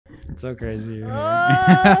It's so crazy. Oh.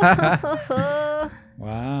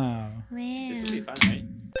 Wow. Man. This will be fun, right?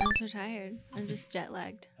 I'm so tired. I'm just jet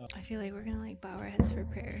lagged. I feel like we're gonna like bow our heads for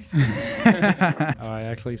prayers. Oh, I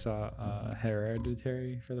actually saw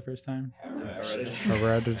Hereditary for the first time.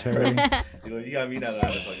 Hereditary. You got me now that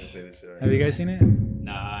I fucking say this shit. Right? Have you guys seen it?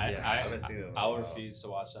 Nah, I I'll refuse to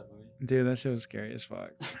watch that movie. Dude, that shit was scary as fuck.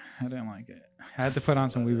 I didn't like it. I had to put on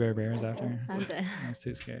some We Bare Bears after. I'm dead. I was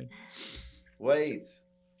too scared. Wait.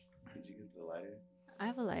 Did you get the lighter? I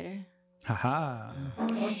have a lighter. Haha.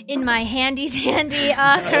 In my handy dandy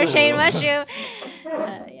crocheted mushroom.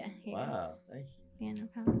 Yeah. Here you go. Wow, thank you. Yeah, no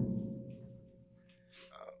problem.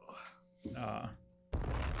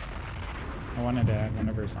 I wanted to add one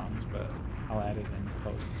of her songs, but I'll add it in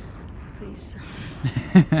post. Please.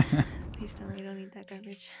 Please tell me you don't need that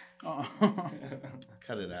garbage. Oh.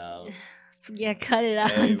 Cut it out. Yeah, cut it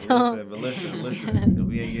out. Hey, Don't. but listen. If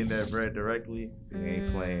we ain't getting that bread directly, we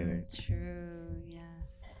ain't playing it. True,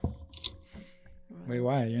 yes. Wait,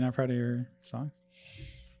 why? You're not proud of your songs?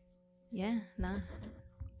 Yeah, nah.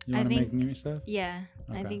 You I want to think- make new stuff? Yeah,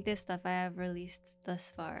 I Okay. think this stuff I have released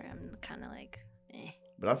thus far, I'm kind of like, eh.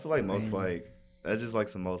 But I feel like most like that's just like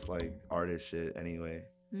some most like artist shit anyway.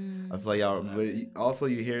 Mm. I feel like y'all, but also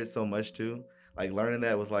you hear it so much too. Like learning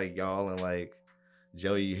that with like y'all and like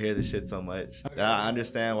Joey, you hear this shit so much. That I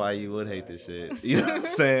understand why you would hate this shit. You know what I'm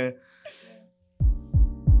saying?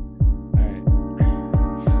 All right.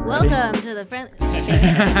 Ready? Welcome to the friend.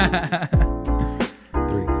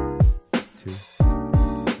 3, 2,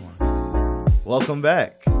 1. Welcome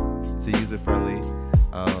back to User Friendly,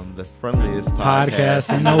 the friendliest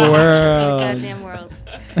Podcast in the The world. goddamn world.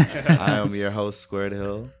 I am your host, Squared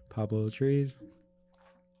Hill. Pablo Trees.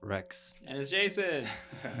 Rex. And it's Jason.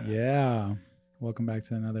 Yeah. Welcome back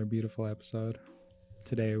to another beautiful episode.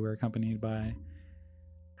 Today we're accompanied by.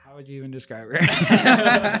 How would you even describe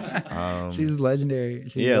her? She's legendary.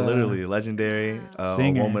 She's, Literally legendary.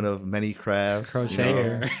 Singer. A woman of many crafts.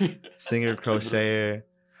 Crocheter. Singer, crocheter,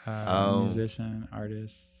 musician,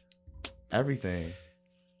 artist. everything.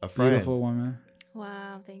 A friend. Beautiful woman.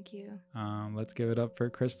 Wow, thank you. Let's give it up for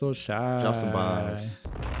Crystal Shy. Drop some bombs.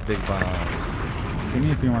 Big bombs. Give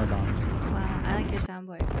me a few more bombs. Wow, I like your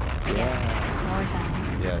soundboard. Yeah, more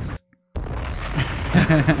sound. Yes.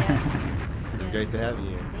 Yeah. It's great to have you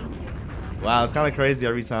here. Thank you. It's awesome. Wow, it's kind of crazy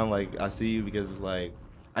every time like I see you because it's like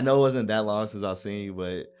I know it wasn't that long since I've seen you,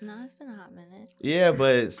 but No, it's been a hot minute. yeah,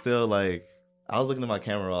 but still like I was looking at my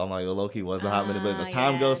camera. I'm like, well, low-key was a hot minute, but the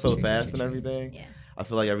time yeah, goes so true, fast true, and true. everything. Yeah. I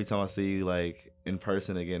feel like every time I see you like in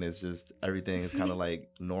person again, it's just everything is kind of like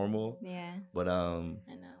normal. Yeah, But I know.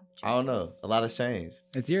 I don't know. A lot has changed.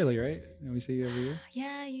 It's yearly, right? We see you every year.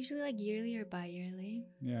 Yeah, usually like yearly or bi-yearly.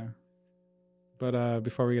 Yeah. But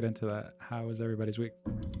before we get into that, how was everybody's week?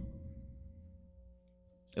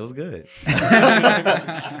 It was good.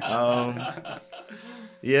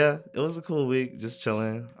 Yeah, it was a cool week. Just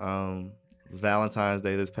chilling. It was Valentine's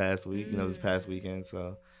Day this past week. You know, this past weekend.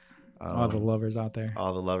 So All the lovers out there.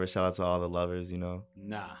 all the lovers. Shout out to all the lovers. You know.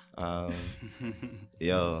 Nah.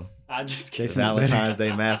 Yo, I just kidding. Jason- Valentine's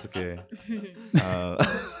Day massacre.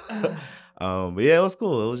 But yeah, it was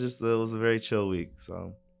cool. It was a very chill week.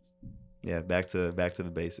 So yeah, back to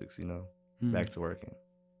the basics. You know, Mm. back to working.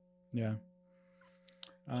 Yeah.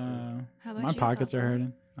 How about My you, pockets are Papa?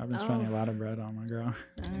 hurting. I've been spending a Oh. lot of bread on my girl.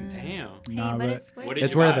 Damn. Hey, Nah, but but it's worth What it. did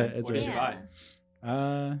It's you worth buy? it. It's What did worth you it.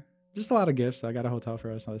 buy? Just a lot of gifts. I got a hotel for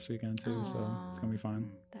us this weekend too, so it's gonna be Aw.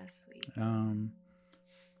 fun. That's sweet.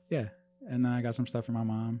 Yeah, and then I got some stuff for my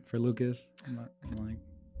mom for Lucas. I'm like,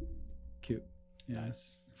 cute. Yeah,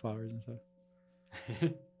 Nice. flowers and stuff.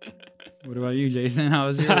 What about you, Jason? How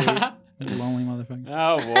was your week? You lonely motherfucker.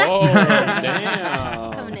 Oh, whoa.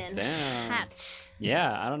 Damn. Coming in Damn. hot.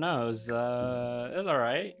 Yeah, I don't know. It was all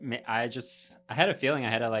right. I had a feeling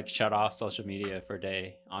I had to like shut off social media for a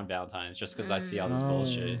day on Valentine's just because I see all this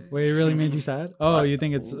bullshit. Wait, it really made you sad? Oh, What? you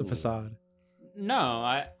think it's a Ooh. facade?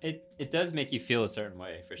 No, it does make you feel a certain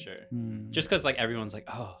way for sure. Hmm. Just because like everyone's like,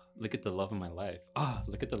 oh, look at the love of my life. Oh,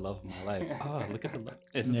 look at the love of my life. Oh, look at the love.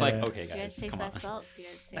 It's just like, Yeah. okay, Do you guys guys, taste come that on. salt? Do you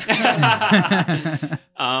guys taste that?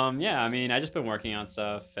 Yeah, I mean, I just been working on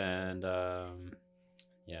stuff and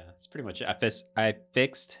yeah, it's pretty much it. I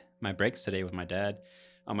fixed my brakes today with my dad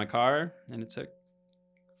on my car and it took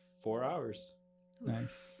 4 hours.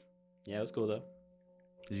 Nice. Yeah, it was cool though.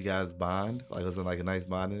 Did you guys bond? Like, was it like a nice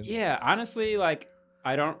bonding? Yeah, honestly, like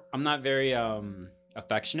I'm not very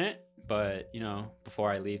affectionate, but you know, before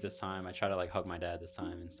I leave this time, I try to like hug my dad this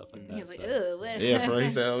time and stuff like that. He's like, so. ooh, what? Yeah, bro. He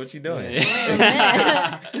said, oh, "What you doing?"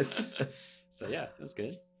 Yeah. So yeah, it was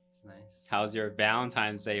good. It's nice. How's your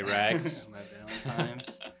Valentine's Day, Rex? My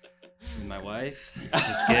Valentine's. With my wife.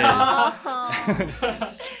 It's good.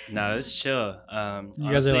 Oh. No, it's chill.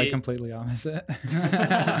 You guys are like completely opposite.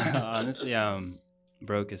 Honestly,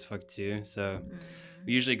 broke as fuck too. So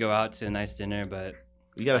we usually go out to a nice dinner, but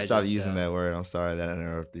You gotta stop using that word. I'm sorry that I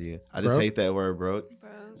interrupted you. I just hate that word, broke.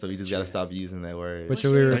 So we just gotta stop using that word.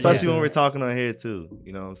 Especially when we're talking on here too.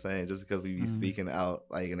 You know what I'm saying? Just because we be speaking out,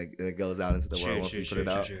 like, and it goes out into the world once we put it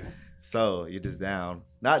out. So you're just down.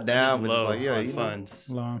 Not down, but just like, yeah, you know.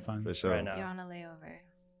 Low on funds. For sure. Right now. You're on a layover.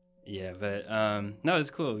 Yeah, but no, it's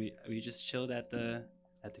cool. We just chilled at the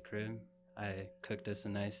crib. I cooked us a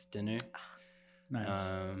nice dinner. Nice.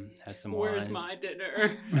 Had some Where's wine. my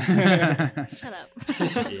dinner? Shut up.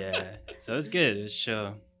 Yeah, so it's good. It's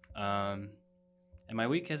chill. And my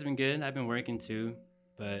week has been good. I've been working too,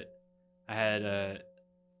 but I had a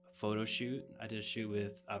photo shoot. I did a shoot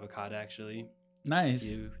with Avocado actually. Nice. A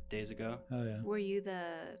few days ago. Oh yeah. Were you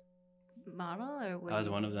the model or were I was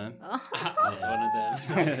you... one of them. Oh. I was one of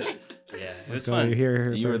them. Yeah, it was So fun.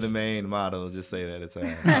 you were the main model. Just say that it's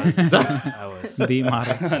her. I was the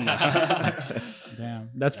model. No. Damn,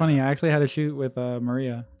 that's funny. I actually had a shoot with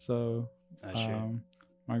Maria. So Sure.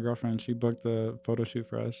 my girlfriend, she booked the photo shoot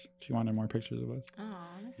for us. She wanted more pictures of us. Oh,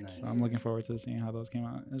 that's Nice. cute. So I'm looking forward to seeing how those came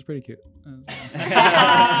out. It was pretty cute.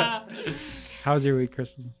 How was your week,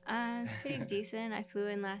 Crystal? It's pretty decent. I flew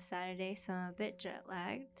in last Saturday, so I'm a bit jet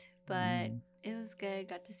lagged, but it was good.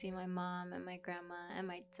 Got to see my mom and my grandma and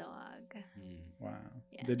my dog. Wow.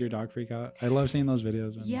 Yeah. Did your dog freak out? I love seeing those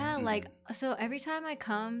videos. Yeah, like, so every time I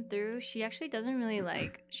come through, she actually doesn't really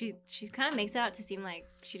like, she kind of makes it out to seem like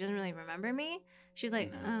she doesn't really remember me. She's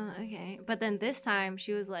like, oh, okay. But then this time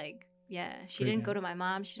she was like, yeah, she didn't go to my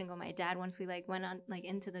mom. She didn't go to my dad. Once we like went on like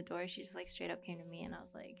into the door, she just like straight up came to me and I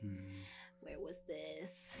was like, where was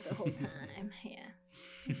this the whole time? Yeah.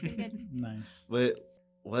 It's pretty good. Nice. But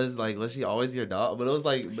was she always your dog? But it was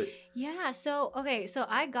like, Yeah. So, okay. So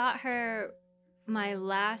I got her my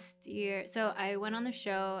last year. So I went on the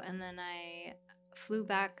show and then I flew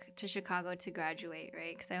back to Chicago to graduate,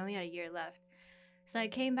 right? Because I only had a year left. So I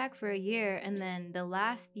came back for a year. And then the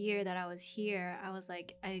last year that I was here, I was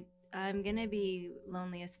like, I'm going to be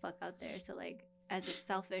lonely as fuck out there. So like, as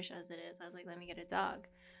selfish as it is, I was like, let me get a dog.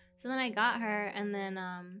 So then I got her, and then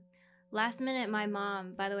last minute, my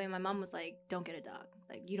mom was like, don't get a dog.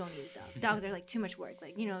 Like, you don't need a dog. Dogs are, like, too much work.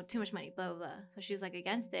 Like, you know, too much money, blah, blah, blah. So she was, like,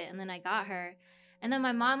 against it. And then I got her. And then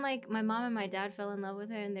my mom and my dad fell in love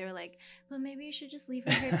with her, and they were like, well, maybe you should just leave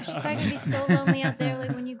her here because she's probably going to be so lonely out there,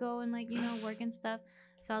 like, when you go and, like, you know, work and stuff.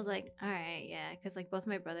 So I was like, all right, yeah, because, like, both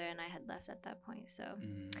my brother and I had left at that point. So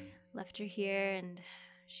left her here, and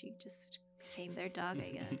she just became their dog,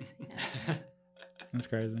 I guess. Yeah. That's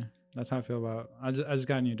crazy. That's how I feel about. I just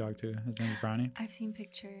got a new dog too. His name is Brownie. I've seen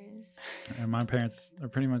pictures. And my parents are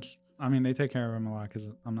pretty much. I mean, they take care of him a lot because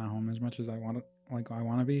I'm not home as much as I want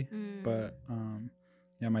to be. But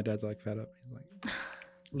yeah, my dad's like fed up. He's like,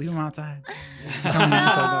 leave him outside.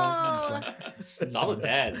 It's all the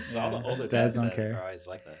dads. It's all the older dads don't that care. are always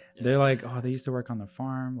like that. Yeah. They're like, oh, they used to work on the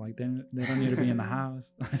farm. Like they don't need to be in the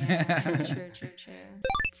house. Yeah, true.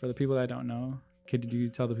 For the people that don't know, could you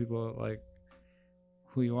tell the people like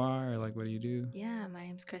who you are or like what do you do? Yeah, my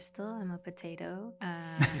name's Crystal. I'm a potato.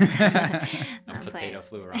 A potato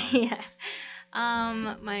flew around. Yeah.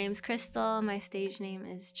 My name's Crystal. My stage name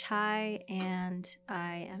is Chai, and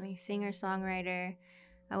I am a singer-songwriter.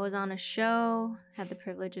 I was on a show, had the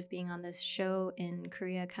privilege of being on this show in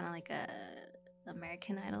Korea, kind of like a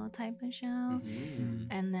American Idol type of show.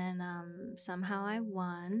 And then somehow I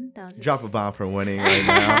won. That was drop a bomb for winning right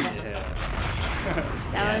now.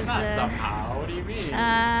 That was not somehow. What do you mean?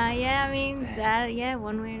 Yeah, I mean that. Yeah,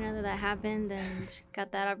 one way or another that happened, and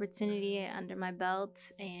got that opportunity under my belt,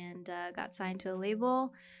 and got signed to a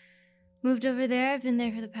label. Moved over there. I've been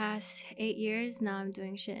there for the past 8 years. Now I'm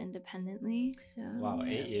doing shit independently. So wow,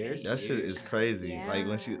 8 years. That shit is crazy. Yeah. Like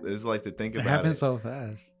when it's like to think about it happened it. so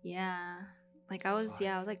fast. Yeah, like I was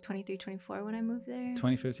like 23, 24 when I moved there.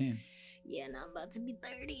 2015. Yeah, now I'm about to be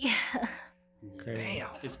 30. Crazy. Damn.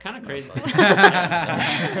 It's kind of crazy.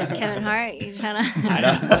 Kevin Hart, you kind of.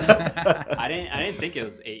 I didn't think it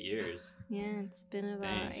was 8 years. Yeah, it's been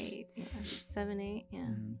about 7, 8. Yeah.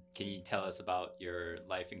 Can you tell us about your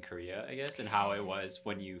life in Korea, I guess, and how it was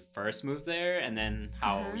when you first moved there, and then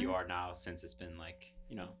how you are now since it's been like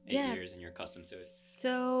 8 years and you're accustomed to it?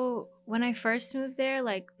 So when I first moved there,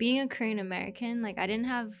 like being a Korean American, like I didn't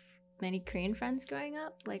have many Korean friends growing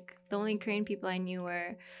up. Like the only Korean people I knew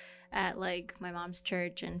were at like my mom's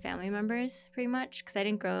church and family members, pretty much, because I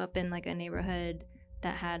didn't grow up in like a neighborhood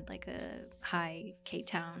that had like a high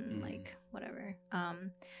K-town like whatever.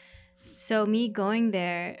 So me going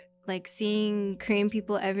there, like seeing Korean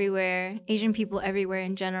people everywhere, Asian people everywhere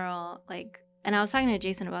in general, like. And I was talking to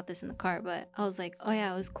Jason about this in the car, but I was like, oh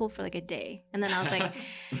yeah, it was cool for like a day. And then I was like,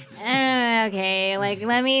 okay, like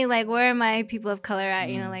let me, like, where are my people of color at?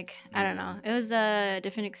 You know, like, I don't know. It was a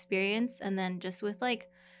different experience. And then just with like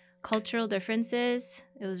cultural differences,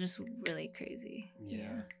 it was just really crazy.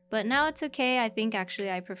 Yeah. But now it's okay. I think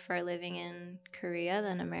actually I prefer living in Korea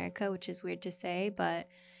than America, which is weird to say, but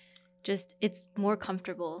just it's more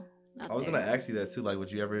comfortable. I was going to ask you that too. Like,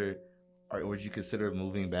 would you consider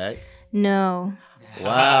moving back? No.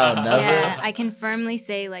 Wow, never? Yeah, I can firmly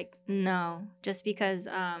say, like, no. Just because,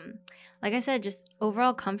 like I said, just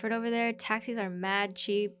overall comfort over there. Taxis are mad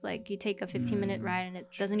cheap. Like, you take a 15-minute ride and it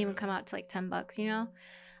doesn't even come out to, like, $10, you know?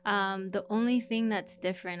 The only thing that's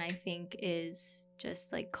different, I think, is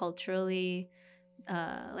just, like, culturally,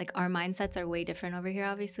 like, our mindsets are way different over here,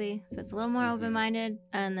 obviously. So it's a little more open-minded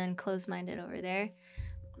and then closed-minded over there.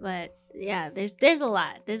 But yeah, there's a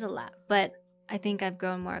lot. There's a lot. But I think I've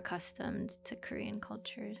grown more accustomed to Korean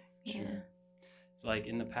culture. Yeah. Sure. Like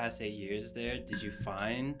in the past 8 years there, did you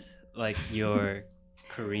find like your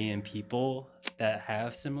Korean people that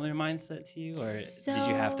have similar mindset to you? Or did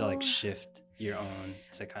you have to like shift your own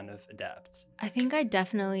to kind of adapt? I think I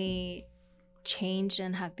definitely changed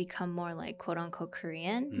and have become more like quote unquote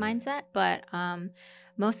Korean mindset. But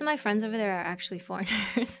most of my friends over there are actually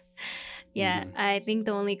foreigners. Yeah, I think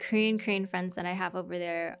the only Korean friends that I have over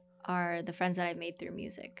there are the friends that I made through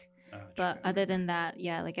music. Oh, but other than that,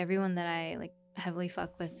 yeah, like everyone that I like heavily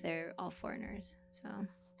fuck with, they're all foreigners.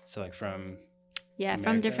 So like from America,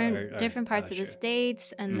 from different parts of the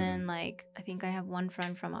States, and then like I think I have one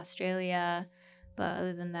friend from Australia, but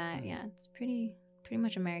other than that, yeah, it's pretty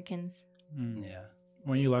much Americans. Yeah.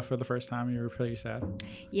 When you left for the first time, you were pretty sad?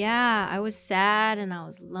 Yeah, I was sad and I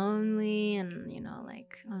was lonely and, you know,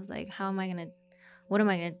 like, I was like, why am I going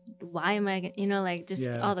to, you know, like, just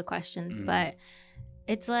all the questions. But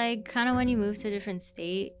it's like kind of when you move to a different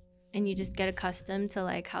state and you just get accustomed to,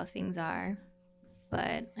 like, how things are.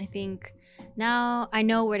 But I think now I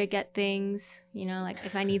know where to get things, you know, like,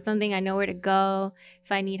 if I need something, I know where to go.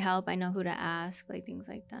 If I need help, I know who to ask, like, things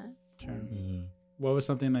like that. Sure. What was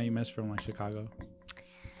something that you missed from, like, Chicago?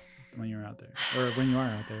 When you were out there, or when you are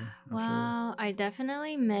out there? Well, I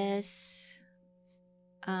definitely miss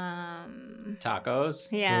tacos.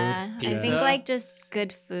 Yeah, food, I think like just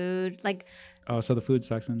good food. Like, oh, so the food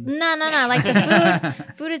sucks. No. Like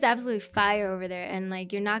the food is absolutely fire over there, and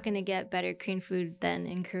like you're not gonna get better Korean food than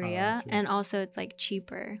in Korea. And also, it's like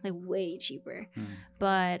cheaper, like way cheaper.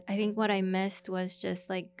 But I think what I missed was just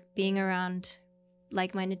like being around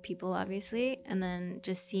like-minded people, obviously, and then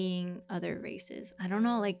just seeing other races. I don't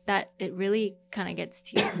know, like that, it really kind of gets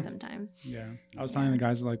to you sometimes. Yeah, I was telling the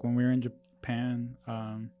guys, like, when we were in Japan,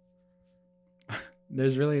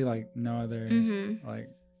 there's really like no other like,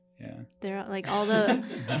 yeah, they're like all the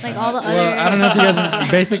like all the other. Well, I don't know if you guys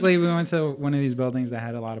basically we went to one of these buildings that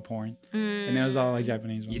had a lot of porn, and it was all like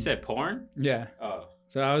Japanese ones. You said porn? Yeah. Oh,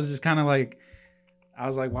 so I was just kind of like, I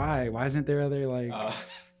was like, why isn't there other like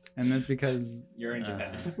and that's because you're in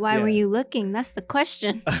Japan. Why were you looking? That's the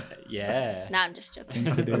question. Yeah. No, I'm just joking.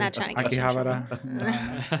 I'm not trying to get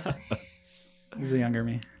you. He's a younger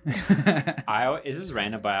me. This is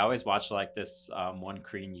random, but I always watch like this one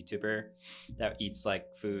Korean YouTuber that eats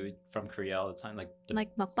like food from Korea all the time, like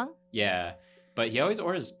mukbang. Yeah, but he always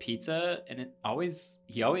orders pizza, and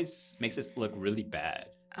he always makes it look really bad.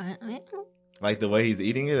 Like the way he's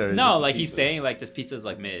eating it, or no? Like he's saying like this pizza is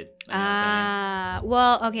like mid.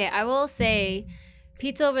 Well, okay. I will say,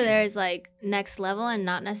 pizza over there is like next level and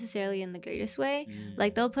not necessarily in the greatest way.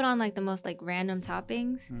 Like they'll put on like the most like random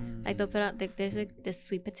toppings. Like they'll put on like there's like this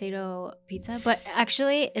sweet potato pizza, but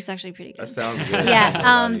it's actually pretty good. That sounds good.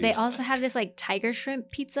 Yeah. They also have this like tiger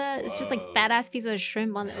shrimp pizza. It's just like fat ass pizza with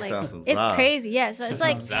shrimp on it. Like it's crazy. Yeah. So it's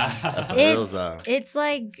like it's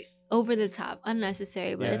like over the top,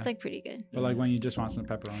 unnecessary, but it's like pretty good. But like when you just want some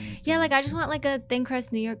pepperoni. Yeah, like I just want like a thin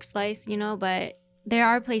crust New York slice, you know, but there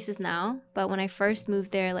are places now. But when I first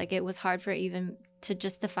moved there, like it was hard for even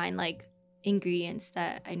to find like ingredients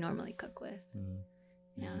that I normally cook with.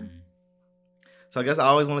 Yeah. So I guess I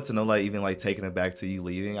always wanted to know, like, even like taking it back to you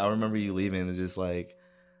leaving. I remember you leaving and just like,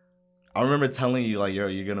 I remember telling you like,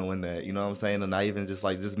 you're gonna win that, you know what I'm saying? And not even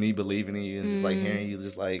just me believing in you and just like hearing you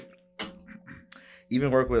just like, even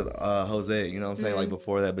work with Jose, you know what I'm saying? Like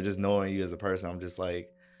before that, but just knowing you as a person, I'm just like,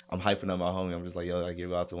 I'm hyping up my homie. I'm just like, yo, like you're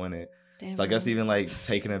about to win it. Damn, so I guess even like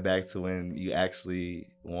taking it back to when you actually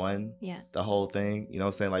won the whole thing, you know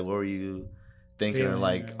what I'm saying? Like, what were you thinking? Yeah,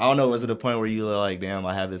 like, I don't know, was it a point where you were like, damn,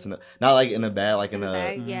 I have this, not like in a bad, like in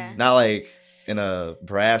a, not like in a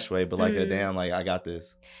brash way, but like a damn, like I got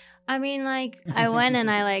this. I mean, like, I went and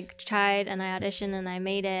I, like, tried and I auditioned and I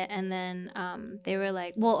made it. And then they were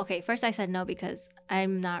like, well, okay, first I said no because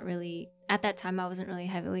I'm not really, at that time, I wasn't really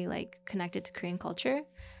heavily, like, connected to Korean culture.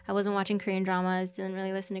 I wasn't watching Korean dramas, didn't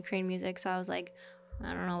really listen to Korean music. So I was like,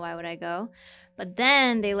 I don't know, why would I go? But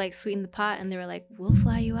then they, like, sweetened the pot and they were like, we'll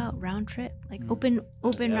fly you out, round trip, like, open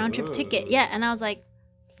round trip ticket. Yeah, and I was like,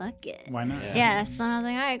 fuck it. Why not? Yeah, so then I was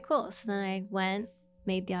like, all right, cool. So then I went,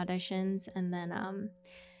 made the auditions, and then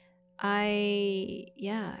I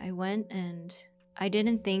went, and I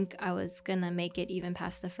didn't think I was gonna make it even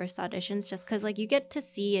past the first auditions, just because, like, you get to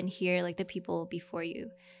see and hear, like, the people before you,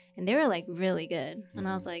 and they were, like, really good. And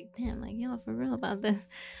I was like, damn, like, y'all for real about this.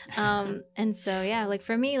 And so, yeah, like,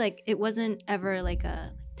 for me, like, it wasn't ever like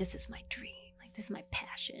this is my dream, like, this is my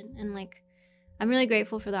passion. And, like, I'm really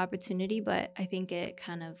grateful for the opportunity, but I think it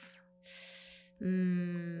kind of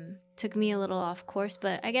took me a little off course,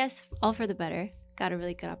 but I guess all for the better. Got a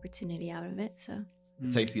really good opportunity out of it, so.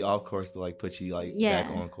 It takes you off course to, like, put you, like,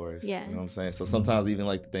 back on course. Yeah. You know what I'm saying? So sometimes even,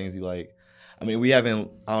 like, the things you, like, I mean, we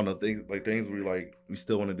haven't, I don't know, things we, like, we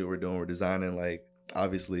still want to do, we're designing, like,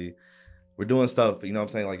 obviously, we're doing stuff, you know what I'm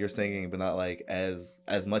saying? Like, you're singing, but not, like, as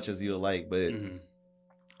much as you'll like, but I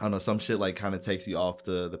don't know, some shit, like, kind of takes you off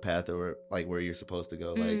to the path or, like, where you're supposed to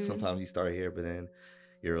go. Like, sometimes you start here, but then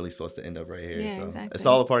you're really supposed to end up right here. Yeah, so exactly. It's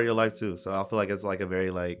all a part of your life, too. So I feel like it's, like, a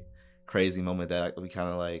very, like, crazy moment that we kind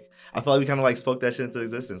of, like, I feel like we kind of, like, spoke that shit into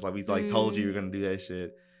existence. Like, we, like, told you were going to do that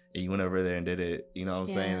shit. And you went over there and did it, you know what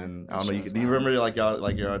I'm saying? And I don't know, do you remember, like,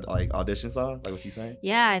 your like, audition song? Like, what you sang?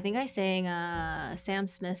 Yeah, I think I sang Sam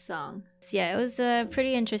Smith's song. So, yeah, it was a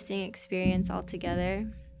pretty interesting experience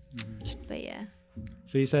altogether. But, yeah.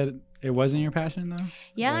 So you said it wasn't your passion, though?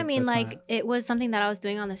 Yeah, I mean, like, it was something that I was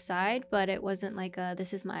doing on the side, but it wasn't like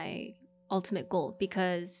this is my ultimate goal,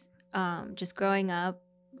 because just growing up,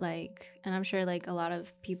 like, and I'm sure, like, a lot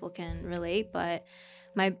of people can relate, but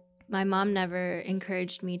my mom never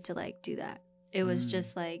encouraged me to, like, do that. It was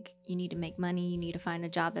just like, you need to make money, you need to find a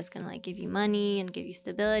job that's gonna, like, give you money and give you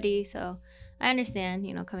stability. So I understand,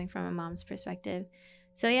 you know, coming from a mom's perspective.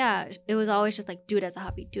 So yeah, it was always just like, do it as a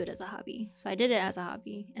hobby. So I did it as a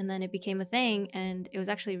hobby, and then it became a thing, and it was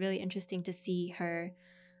actually really interesting to see her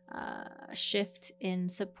shift in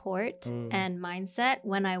support and mindset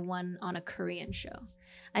when I won on a Korean show.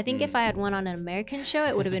 I think if I had won on an American show,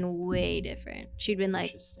 it would have been way different. She'd been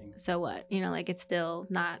like, so what? You know, like, it's still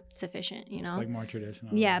not sufficient, you know? It's, like, more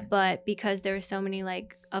traditional. Yeah, like. but because there were so many,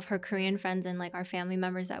 like, of her Korean friends and, like, our family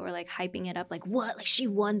members that were, like, hyping it up, like, what? Like, she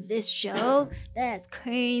won this show? That's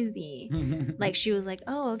crazy. Like, she was like,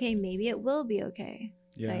 oh, okay, maybe it will be okay.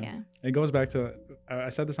 Yeah. So, yeah. It goes back to, I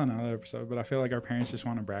said this on another episode, but I feel like our parents just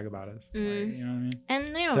want to brag about us. Like, you know what I mean? And,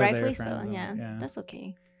 you know, rightfully so. Yeah, that's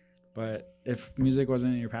okay. But if music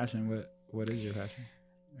wasn't your passion, what is your passion?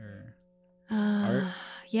 Or art?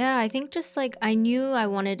 Yeah, I think just, like, I knew I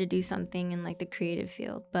wanted to do something in, like, the creative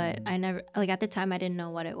field, but I never, like, at the time I didn't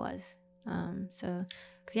know what it was. So,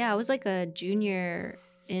 cause yeah, I was, like, a junior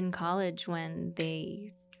in college when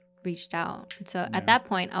they reached out. So at that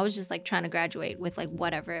point, I was just, like, trying to graduate with, like,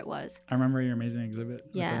 whatever it was. I remember your amazing exhibit.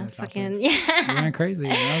 Yeah, fucking You went crazy.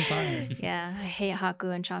 That was fine. Yeah, I hate hot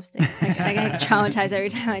glue and chopsticks. Like, I get traumatized every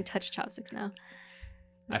time I touch chopsticks now.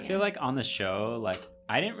 But I feel like on the show, like,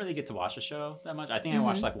 I didn't really get to watch the show that much. I think I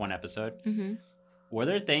watched, like, one episode. Were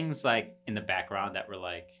there things, like, in the background that were,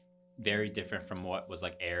 like, very different from what was,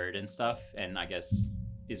 like, aired and stuff? And I guess,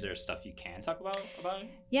 is there stuff you can talk about it?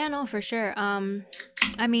 Yeah, no, for sure.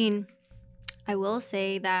 I mean, I will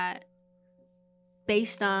say that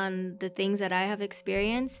based on the things that I have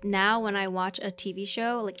experienced, now when I watch a TV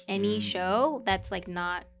show, like any show that's, like,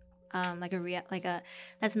 not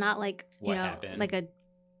that's not, like, you know, happened? Like a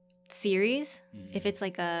series, if it's,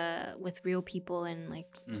 like, with real people and, like,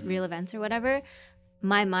 real events or whatever,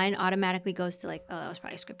 my mind automatically goes to, like, oh, that was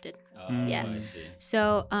probably scripted. Yeah. I see.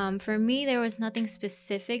 So for me, there was nothing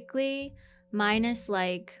specifically, minus,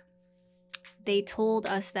 like, they told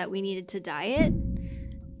us that we needed to diet.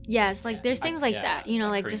 Yes, like, there's things like that, you know,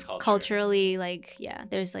 like just culturally, like, yeah,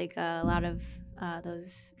 there's, like, a lot of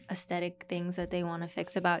those aesthetic things that they want to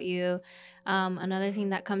fix about you. Another thing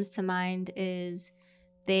that comes to mind is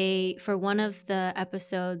for one of the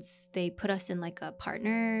episodes, they put us in, like, a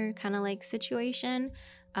partner kind of, like, situation.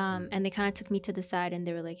 And they kind of took me to the side and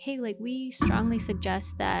they were like, hey, like, we strongly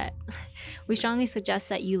suggest that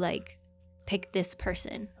you, like, pick this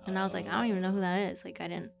person. And I was like, I don't even know who that is. Like,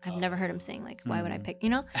 I've never heard him saying, like, why would I pick, you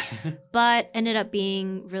know? But ended up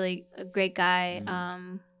being really a great guy.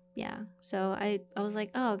 Yeah. So I was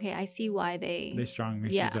like, oh, okay, I see why they strongly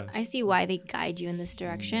suggest. I see why they guide you in this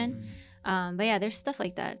direction. But yeah, there's stuff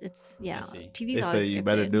like that. It's TV's they always say you scripted.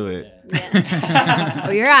 better do it. Yeah.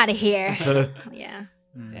 Or you're out of here. Yeah.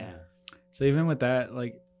 Damn. So even with that,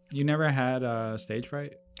 like, you never had stage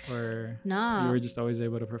fright, or no, you were just always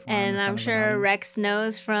able to perform? And I'm sure Rex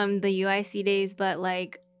knows from the UIC days, but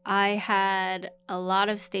like I had a lot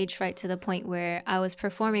of stage fright to the point where I was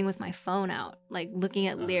performing with my phone out, like looking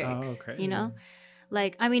at lyrics. You know,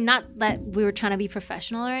 like I mean, not that we were trying to be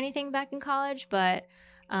professional or anything back in college, but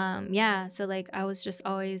yeah. So like I was just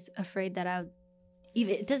always afraid that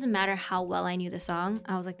it doesn't matter how well I knew the song.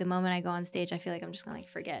 I was like, the moment I go on stage, I feel like I'm just gonna like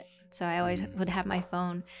forget. So I always would have my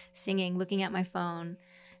phone singing, looking at my phone.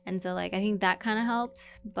 And so like I think that kind of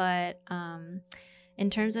helped. But in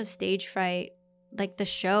terms of stage fright, like the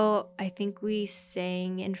show, I think we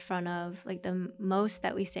sang in front of, like the most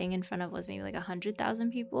that we sang in front of was maybe like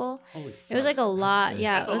 100,000 people. Holy fuck. It was like a lot.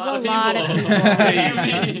 Yeah, it was a lot of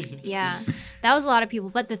people. Yeah, that was a lot of people.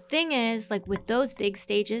 But the thing is, like with those big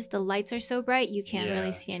stages, the lights are so bright you can't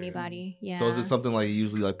really see anybody. Yeah. So is it something like you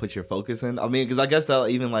usually like put your focus in? I mean, because I guess that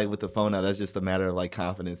even like with the phone now, that's just a matter of like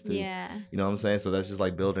confidence too. Yeah. You know what I'm saying? So that's just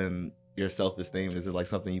like building your self-esteem. Is it like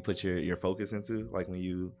something you put your focus into, like when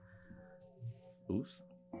you? Oops.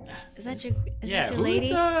 Is that your lady?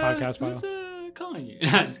 Podcast file. Who's calling you?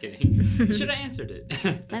 I'm just kidding. You should have answered it.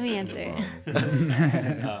 Let me answer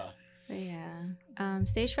it. But yeah.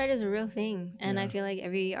 Stage fright is a real thing. And I feel like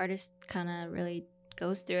every artist kind of really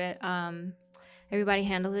goes through it. Everybody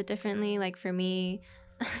handles it differently. Like for me,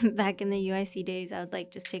 back in the UIC days, I would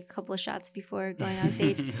like just take a couple of shots before going on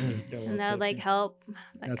stage. And that would like help.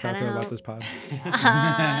 That's how I feel about this pod.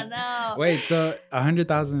 No. Wait, so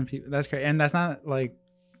 100,000 people, that's crazy. And that's not like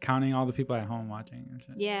counting all the people at home watching and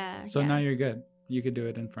shit. Yeah. So now you're good. You could do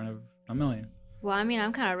it in front of 1 million. Well, I mean,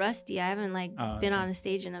 I'm kind of rusty. I haven't like been on a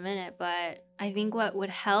stage in a minute, but I think what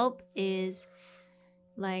would help is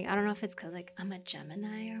like, I don't know if it's because like I'm a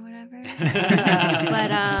Gemini or whatever,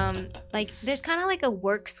 but like there's kind of like a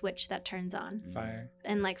work switch that turns on. Fire.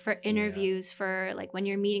 And like for interviews, for like when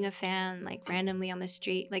you're meeting a fan like randomly on the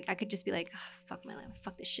street, like I could just be like, oh, fuck my life,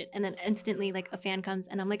 fuck this shit, and then instantly like a fan comes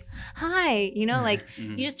and I'm like, hi, you know, like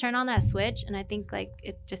you just turn on that switch, and I think like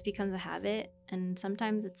it just becomes a habit, and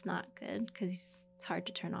sometimes it's not good because it's hard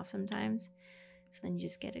to turn off sometimes. So then you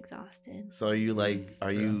just get exhausted. So are you like,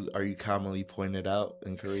 are you commonly pointed out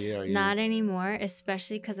in Korea? Are you... Not anymore,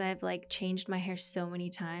 especially because I've like changed my hair so many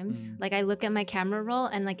times. Like I look at my camera roll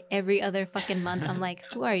and like every other fucking month I'm like,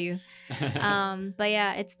 who are you? But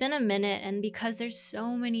yeah, it's been a minute. And because there's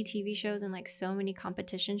so many TV shows and like so many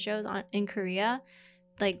competition shows in Korea,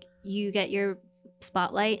 like you get your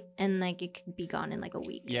spotlight and like it could be gone in like a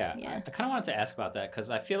week. Yeah. I kind of wanted to ask about that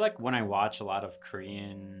because I feel like when I watch a lot of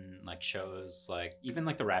Korean like shows, like even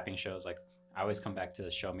like the rapping shows, like I always come back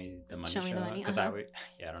to Show Me the Money show because I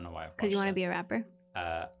don't know why. Because you want to be a rapper.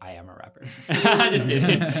 I am a rapper. Just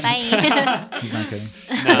kidding. Bye. He's not kidding.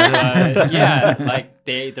 No, yeah, like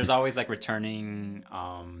there's always like returning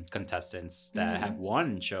contestants that have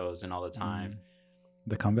won shows and all the time.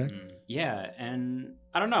 The comeback. Yeah, and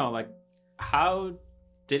I don't know, like. How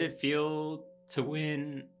did it feel to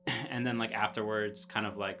win and then like afterwards kind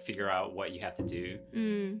of like figure out what you have to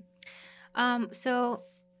do? So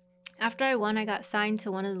after I won, I got signed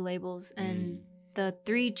to one of the labels, and the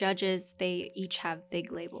 3 judges, they each have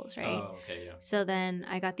big labels, right? Oh, okay, yeah. So then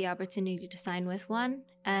I got the opportunity to sign with one,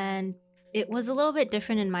 and it was a little bit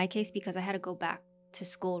different in my case because I had to go back to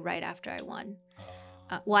school right after I won.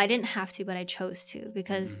 Well, I didn't have to, but I chose to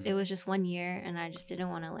because it was just 1 year and I just didn't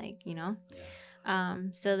want to like, you know.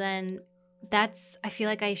 So then I feel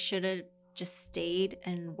like I should have just stayed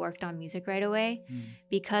and worked on music right away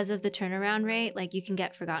because of the turnaround rate. Like you can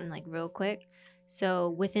get forgotten like real quick.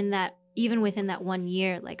 So even within that 1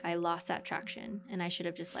 year, like I lost that traction and I should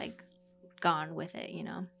have just like gone with it, you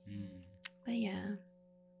know. But yeah.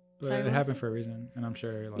 But it happened for a reason, and I'm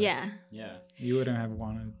sure like you wouldn't have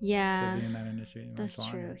wanted to be in that industry. That's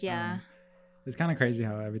true. Yeah. It's kind of crazy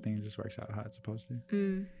how everything just works out how it's supposed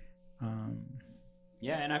to.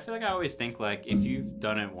 Yeah, and I feel like I always think like if you've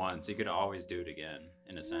done it once, you could always do it again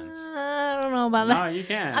in a sense. I don't know about that. No, you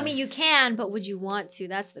can. I mean, you can, but would you want to?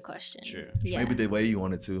 That's the question. True. Yeah. Maybe the way you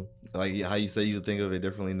wanted to, like how you say you think of it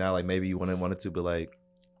differently now. Like maybe you wanted to, but like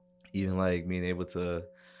even like being able to,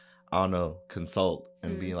 I don't know, consult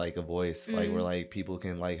and be like a voice, like where like people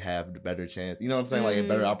can like have a better chance. You know what I'm saying? Like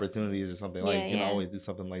better opportunities or something. Like you can always do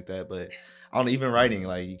something like that. But I don't know, even writing,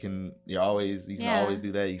 like you can always do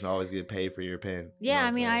that. You can always get paid for your pen. Yeah, you know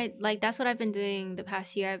I mean, I like that's what I've been doing the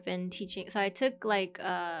past year. I've been teaching. So I took like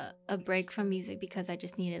a break from music because I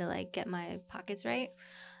just needed to like get my pockets right.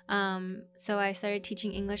 So I started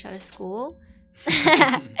teaching English at a school.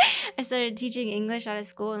 I started teaching English out of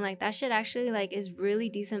school, and like that shit actually like is really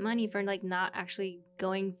decent money for like not actually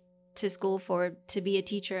going to school to be a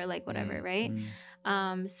teacher, like whatever, right?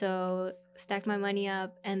 So stacked my money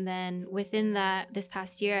up, and then within that, this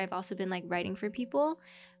past year, I've also been like writing for people,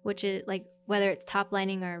 which is like whether it's top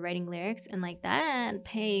lining or writing lyrics, and like that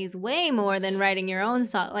pays way more than writing your own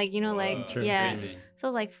song, like, you know. Whoa, like yeah, crazy. So I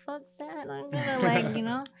was like, fuck that, I'm gonna like, you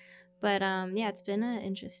know. But yeah, it's been an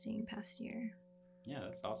interesting past year. Yeah,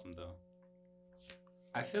 that's awesome though.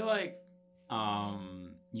 I feel like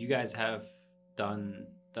you guys have done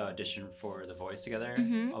the audition for The Voice together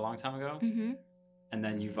a long time ago. And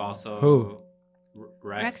then you've also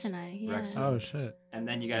Rex and I, yeah. Rex oh shit. And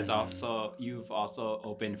then you guys you've also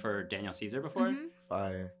opened for Daniel Caesar before.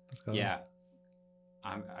 Fire. Let's go. Yeah.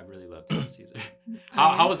 I really love Daniel Caesar.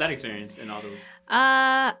 How was that experience in all those?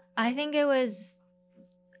 I think it was.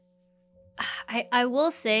 I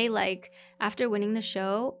will say, like, after winning the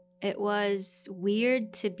show, it was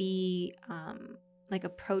weird to be like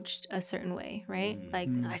approached a certain way, right? Like,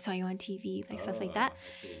 I saw you on TV, like stuff like that.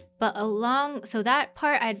 But so that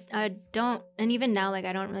part, I don't, and even now, like,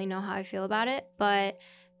 I don't really know how I feel about it. But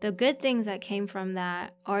the good things that came from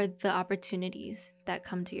that are the opportunities that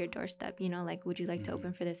come to your doorstep. You know, like, would you like to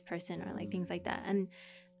open for this person, or like things like that. And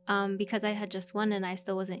because I had just won and I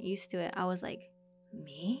still wasn't used to it, I was like,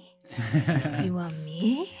 me? You want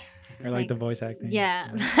me? Or like the voice acting. Yeah.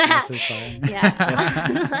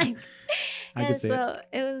 Yeah. Like, I could see so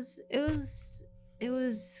it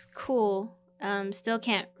was cool. Still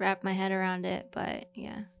can't wrap my head around it, but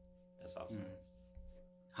yeah. That's awesome.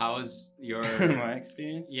 How was your my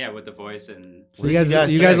experience? Yeah, with The Voice. And so you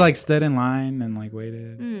guys like stood in line and like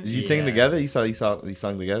waited. Did you sing together? You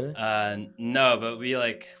sung together? No, but we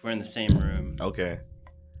like were in the same room. Okay.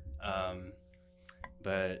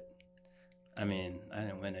 But I mean, I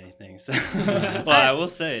didn't win anything. So, well, I will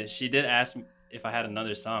say she did ask me if I had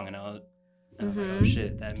another song, and I was like, oh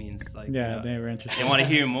shit, that means like, yeah, they were interested. They want to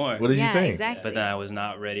hear more. What did you sing? Exactly. But then I was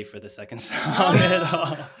not ready for the second song at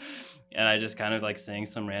all, and I just kind of like sang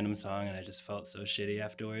some random song, and I just felt so shitty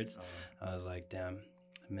afterwards. I was like, damn,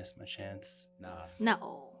 I missed my chance.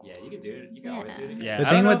 No. Yeah, you could do it. You can always do it. Yeah. The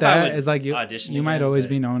thing with that is like you might always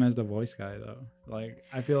be known as the voice guy though. Like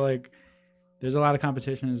I feel like there's a lot of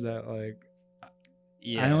competitions that like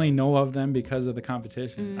I only know of them because of the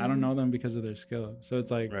competition. I don't know them because of their skill. So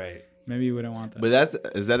it's like maybe you wouldn't want that.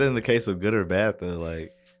 But is that in the case of good or bad though?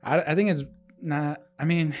 Like I think it's not. I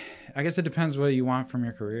mean, I guess it depends what you want from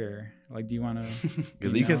your career. Like, do you want to?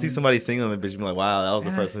 Because you can see somebody sing on the bitch and be like, wow, that was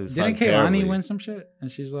the person who sung terribly. Didn't Kehlani win some shit?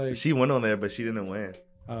 And she's like, she went on there, but she didn't win.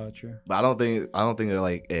 Oh, true. But I don't think that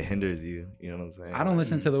like it hinders you. You know what I'm saying? I don't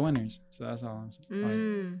listen to the winners, so that's all I'm saying.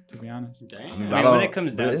 Like, to be honest. Dang. I mean, when it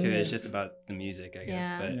comes down to it, it's just about the music, I guess.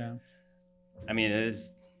 Yeah. But yeah. I mean, it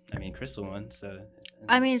is. I mean, Crystal won, so.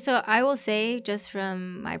 I mean, so I will say, just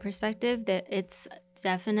from my perspective, that it's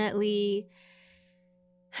definitely.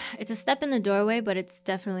 It's a step in the doorway, but it's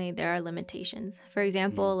definitely, there are limitations. For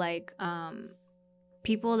example, like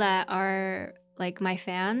people that are like my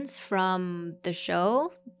fans from the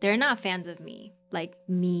show, they're not fans of me, like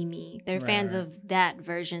me. They're fans of that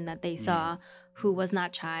version that they saw, who was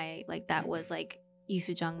not Chai, like that was like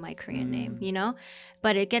Yusujung, my Korean name, you know?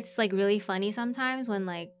 But it gets like really funny sometimes when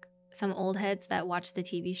like some old heads that watch the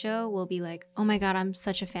TV show will be like, oh my God, I'm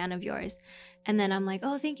such a fan of yours. And then I'm like,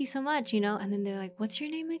 oh, thank you so much, you know? And then they're like, what's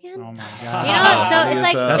your name again? Oh my God. You know, so it's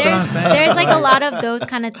like there's like a lot of those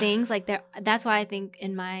kind of things. Like that's why I think,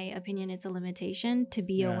 in my opinion, it's a limitation to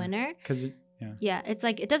be a winner. Yeah, it's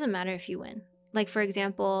like, it doesn't matter if you win. Like, for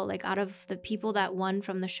example, like out of the people that won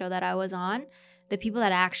from the show that I was on, the people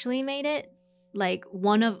that actually made it, like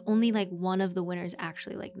only one of the winners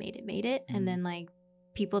actually like made it. And then like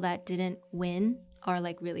people that didn't win are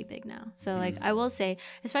like really big now. So like I will say,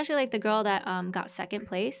 especially like the girl that got second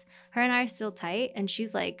place, her and I are still tight, and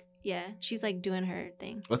she's like doing her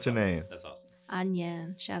thing. What's her name? That's awesome.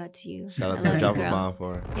 Anya, shout out to you. Shout out to drop a bomb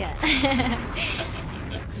for her. Yeah.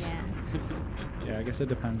 Yeah, I guess it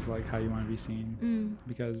depends like how you want to be seen.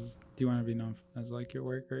 Because do you want to be known as like your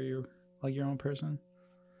work, or you like your own person?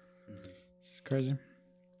 It's crazy.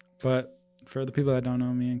 But for the people that don't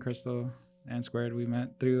know, me and Crystal and Squared, we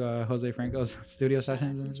met through Jose Franco's studio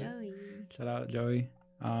sessions. Shout out Joey.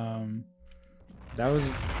 That was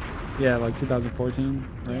like 2014,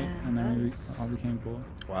 right? And then we all became cool.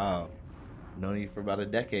 Wow, known you for about a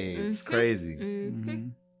decade. It's crazy.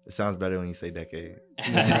 It sounds better when you say decade.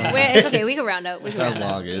 It's okay. We can round up. It sounds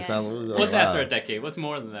longer. It sounds. What's after a decade? What's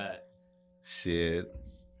more than that? Shit.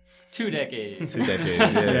 2 decades. 2 decades.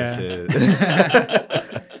 Yeah.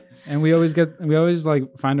 Shit. And we always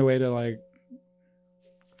like find a way to like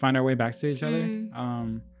find our way back to each other.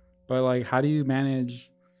 But like, how do you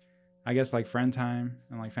manage, I guess, like friend time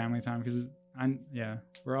and like family time? Because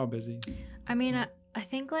we're all busy. I mean, I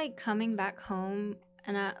think like coming back home,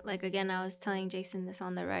 and I was telling Jason this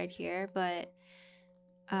on the ride here, but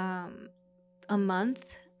a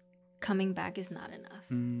month coming back is not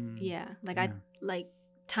enough. Yeah, like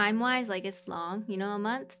time wise, like it's long, you know, a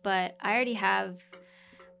month, but I already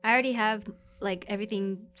have like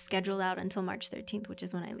everything scheduled out until March 13th, which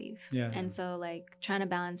is when I leave. Yeah. And so like trying to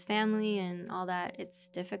balance family and all that, it's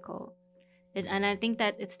difficult. And I think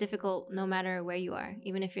that it's difficult no matter where you are,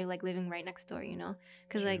 even if you're like living right next door, you know,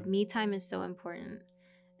 because like me time is so important.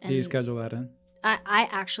 And do you schedule that in? I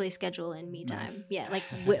actually schedule in me time. Nice. Yeah, like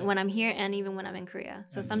when I'm here and even when I'm in Korea.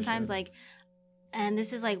 So sometimes like, and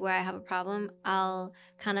this is like where I have a problem. I'll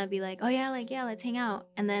kind of be like, oh yeah, let's hang out.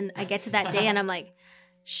 And then I get to that day and I'm like,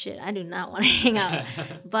 shit, I do not want to hang out.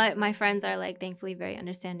 But my friends are like thankfully very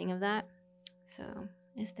understanding of that. So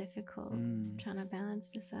it's difficult trying to balance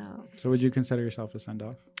this out. So would you consider yourself a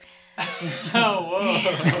send-off? Oh, whoa.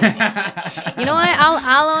 You know what?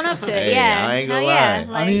 I'll own up to it. Hey, yeah. I ain't gonna lie. Yeah,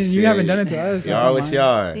 I mean, you haven't done it to us. You are what you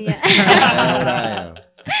are. Yeah. I am.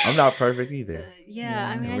 I'm not perfect either. Yeah,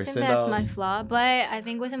 I mean, I think that's my flaw. But I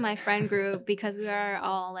think within my friend group, because we are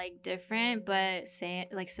all like different, but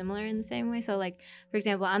like similar in the same way. So like, for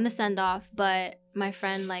example, I'm the send off, but my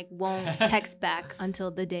friend like won't text back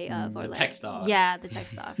until the day of, or the like text off. Yeah, the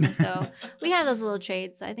text off. And so we have those little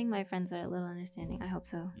traits. So I think my friends are a little understanding. I hope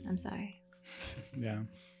so. I'm sorry. Yeah,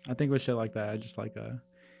 I think with shit like that, I just like a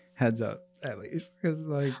heads up at least, because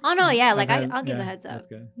like. Oh no, yeah, like I'll give a heads up. That's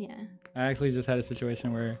good. Yeah. I actually just had a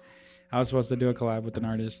situation where I was supposed to do a collab with an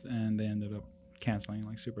artist, and they ended up canceling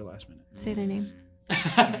like super last minute. Say their name.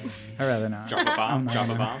 I'd rather not. Drop a bomb. Drop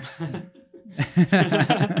a bomb.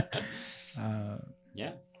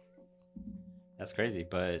 Yeah, that's crazy.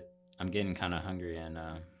 But I'm getting kind of hungry, and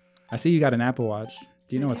I see you got an Apple Watch.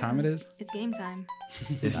 Do you know what time it is? It's game time.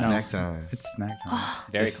 It's snack time. It's snack time.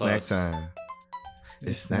 Very it's close. Snack time.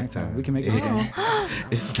 It's snack time. We can make it.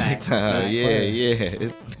 It's snack time. Yeah.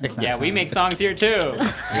 Yeah, we make songs here too.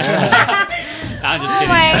 I'm just kidding. Oh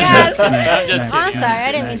my gosh. I'm just kidding. I'm sorry.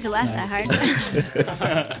 I didn't mean to laugh that hard.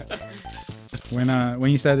 When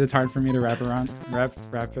you said it's hard for me to rap around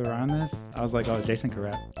this, I was like, oh, Jason can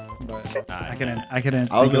rap, but I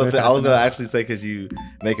couldn't. I was gonna actually say, because you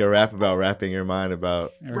make a rap about rapping your mind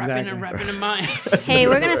about rapping in mind. Hey,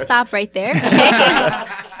 we're gonna stop right there.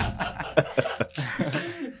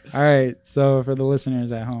 All right, so for the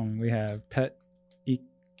listeners at home, we have Petiki.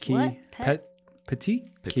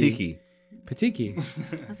 Petiki.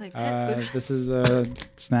 I was like, pet food. This is a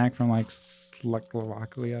snack from like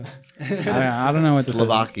Slovakia. I don't know what this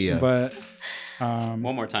Slovakia. is, but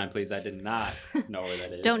one more time, please. I did not know where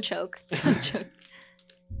that is. Don't choke.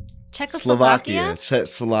 Czechoslovakia.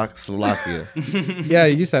 Slovakia. Yeah,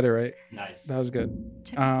 you said it right. Nice. That was good.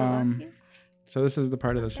 Czechoslovakia. So this is the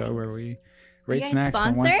part of the show where we rate snacks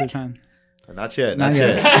from 1 to 10. Not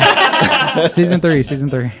yet. Season 3.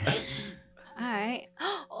 All right.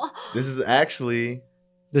 This is actually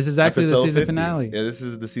the season 50. finale. Yeah, this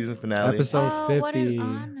is the season finale. Episode 50. What an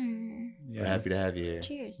honor. Yeah. We're happy to have you here.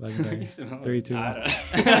 Cheers. Legendary. 3, 2, 1.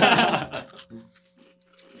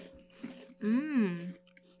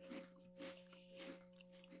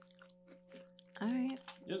 All right.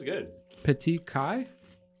 It was good. Petit Kai?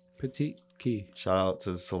 Petit Key. Shout out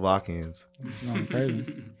to the Slovakians. No, crazy.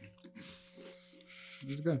 It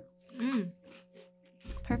was good.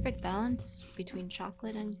 Perfect balance between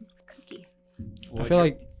chocolate and cookie. I feel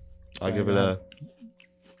like I'll give it a.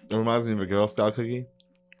 It reminds me of a Girl Scout cookie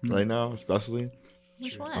right now, especially.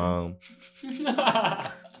 Which one?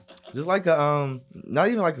 Just like a not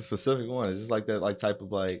even like a specific one. It's just like that like type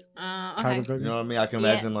of like. Okay. You know what I mean? I can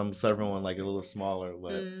imagine I'm serving one like a little smaller,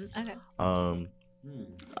 but okay.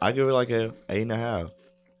 I give it like a 8.5.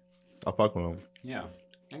 I'll fuck with them. Yeah,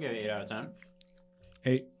 I give it 8 out of 10.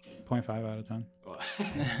 8.5 out of 10.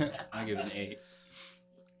 I'll give it an 8.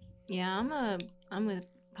 Yeah, I'm with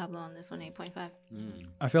Pablo on this one, 8.5.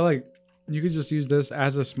 I feel like you could just use this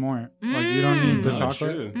as a s'more. Like you don't need the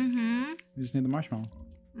chocolate. You just need the marshmallow.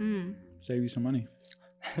 Save you some money.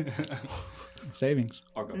 Savings.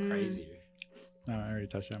 Or go crazy. No, I already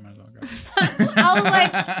touched that. Might as well go. I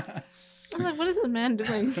was like, what is this man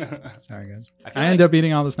doing? Sorry, guys. I end up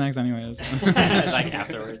eating all the snacks anyways. Like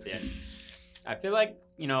afterwards, yeah. I feel like,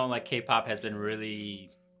 like K-pop has been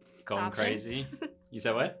really going crazy. You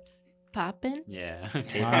said what? Poppin'? Yeah.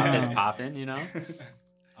 K-pop is poppin',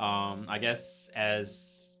 I guess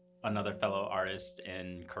as another fellow artist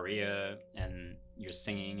in Korea and you're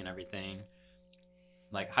singing and everything,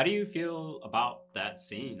 like, how do you feel about that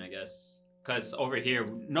scene, I guess? Because over here,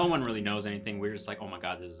 no one really knows anything. We're just like, oh my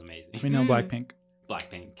God, this is amazing. We know Blackpink.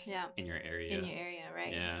 Yeah. In your area. In your area,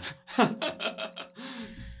 right. Yeah.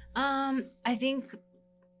 I think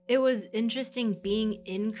it was interesting being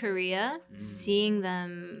in Korea, seeing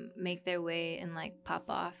them make their way and like pop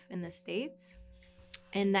off in the States.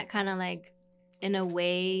 And that kind of like, in a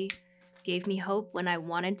way, gave me hope when I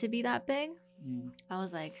wanted to be that big. I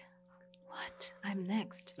was like, what? I'm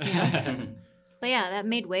next. Yeah. But yeah, that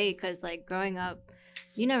made way because like growing up,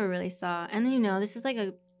 you never really saw. And then, you know, this is like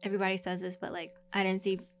everybody says this, but like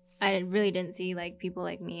I really didn't see like people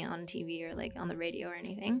like me on TV or like on the radio or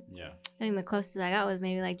anything. Yeah. I think the closest I got was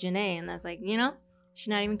maybe like Janae, and that's like, you know, she's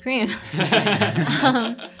not even Korean.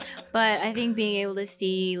 But I think being able to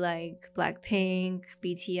see like Blackpink,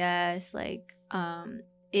 BTS, like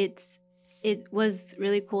it was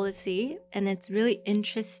really cool to see, and it's really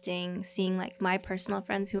interesting seeing like my personal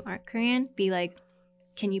friends who aren't Korean be like,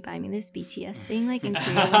 can you buy me this BTS thing like in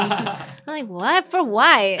Korea? I'm like, what? For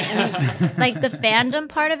why? And like the fandom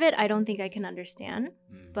part of it, I don't think I can understand.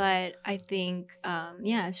 But I think,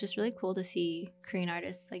 yeah, it's just really cool to see Korean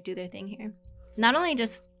artists like do their thing here. Not only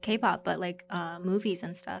just K-pop, but like movies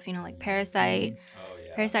and stuff, you know, like Parasite. Oh,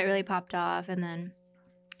 yeah. Parasite really popped off. And then,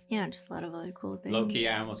 yeah, just a lot of other cool things. Low-key,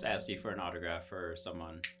 I almost asked you for an autograph for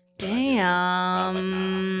someone. Damn. Like,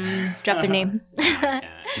 nah. Drop a name. Nah,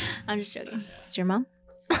 I'm just joking. Yeah. Is your mom?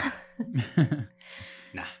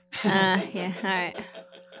 Nah. Yeah, all right.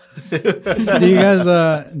 Do you guys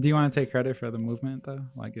do you want to take credit for the movement though?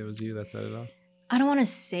 Like it was you that set it off? I don't want to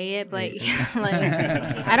say it, but like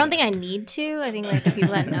I don't think I need to. I think like the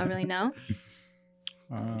people that know really know.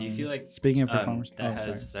 Do you feel like speaking of performance do you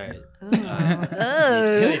feel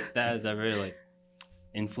Oh. like that has ever like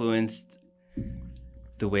influenced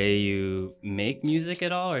the way you make music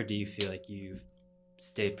at all, or do you feel like you've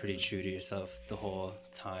stayed pretty true to yourself the whole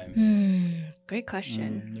time? Great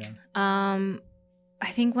question. Yeah. I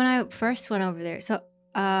think when I first went over there, so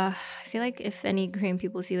I feel like if any Korean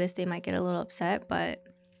people see this, they might get a little upset, but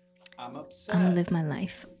I'm upset. I'm gonna live my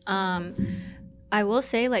life. I will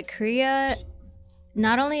say like Korea,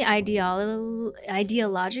 not only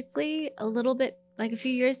ideologically a little bit like a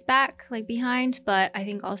few years back, like behind, but I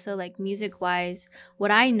think also like music wise, what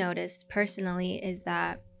I noticed personally is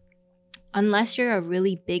that unless you're a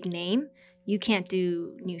really big name, you can't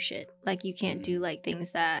do new shit. Like you can't do like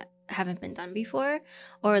things that haven't been done before,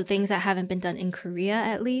 or things that haven't been done in Korea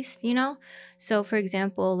at least, you know? So for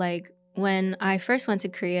example, like when I first went to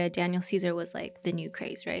Korea, Daniel Caesar was like the new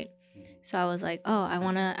craze, right? So I was like, oh, I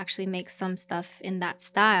want to actually make some stuff in that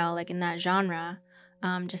style, like in that genre,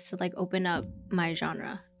 just to like open up my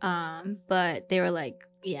genre. But they were like,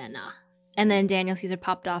 yeah, nah. And then Daniel Caesar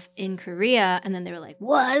popped off in Korea, and then they were like,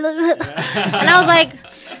 what? And I was like,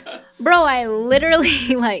 bro, I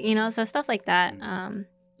literally like, you know, so stuff like that.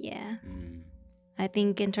 Yeah. I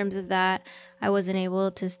think in terms of that, I wasn't able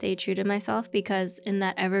to stay true to myself because in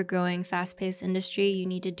that ever-growing, fast-paced industry, you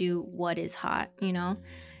need to do what is hot, you know?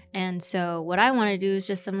 And so what I want to do is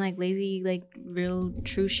just some like lazy, like real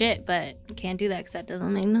true shit, but can't do that because that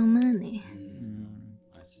doesn't make no money.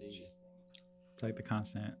 I see. It's like the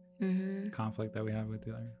constant conflict that we have with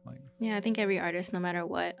the other. Like, yeah, I think every artist, no matter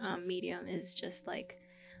what medium, is just like,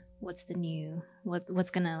 what's the new,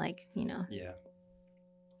 what's gonna like, you know? Yeah.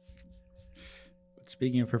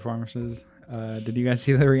 Speaking of performances, did you guys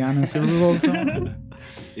see the Rihanna Super Bowl film?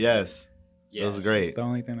 Yes. It was great. The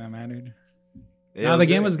only thing that mattered. Yeah, no, the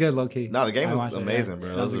game was good, low key. No, the game was amazing, bro.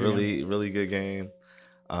 It was a really, really good game.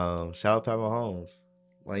 Shout out Pat Mahomes,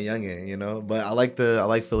 my youngin, you know. But I like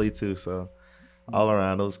Philly too, so all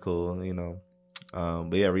around it was cool, you know.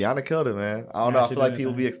 But yeah, Rihanna killed it, man. I don't know. I feel like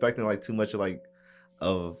people be expecting like too much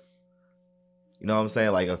of you know what I'm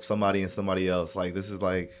saying, like of somebody and somebody else. Like this is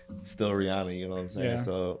like still Rihanna, you know what I'm saying? Yeah.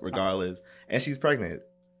 So regardless, and she's pregnant.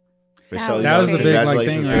 For sure. That was the big like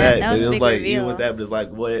thing, right? But it was like even with that, but it's like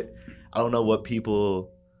what I don't know what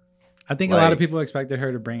people. I think a lot of people expected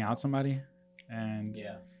her to bring out somebody, and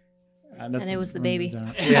and it was the baby.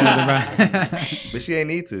 But she ain't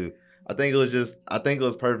need to. I think it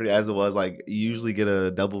was perfect as it was. Like you usually get a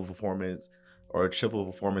double performance or a triple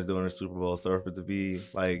performance during the Super Bowl. So for it to be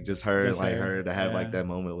like just her, her to have like that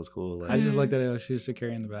moment was cool. Like, I just looked at it like she was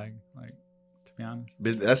securing the bag. Like to be honest,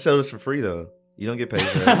 but that show was for free though. You don't get paid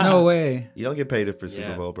for that. No way. You don't get paid for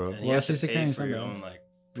Super Bowl, bro. Well, she's securing something.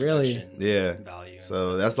 Really? Yeah.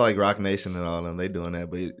 So that's like Rock Nation and all of them. They doing that,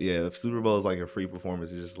 but yeah, if Super Bowl is like a free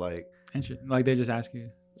performance, it's just like like they just ask you.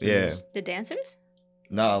 Yeah. The dancers?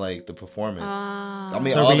 Nah, like the performance. I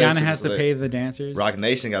mean, so all Rihanna that has to pay the dancers. Rock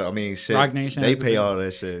Nation got. I mean, shit. Rock Nation. They pay all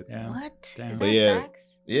that shit. Yeah. What? Damn. Is that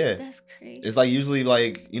facts? Yeah. That's crazy. It's like usually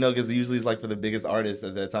like, you know, because usually it's like for the biggest artists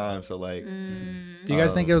at that time. So like. Do you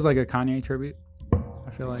guys think it was like a Kanye tribute?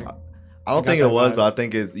 I feel like. I don't think it was, but I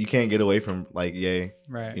think it's you can't get away from like Ye.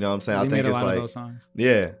 Right. You know what I'm saying? I think it's like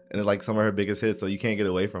and it's like some of her biggest hits, so you can't get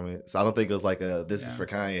away from it. So I don't think it was like this is for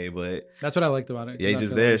Kanye, but that's what I liked about it. Yeah, he's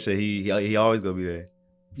just there. Shit, he always gonna be there.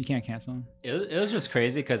 You can't cancel him. It was just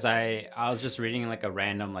crazy because I was just reading like a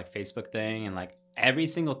random like Facebook thing, and like every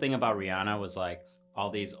single thing about Rihanna was like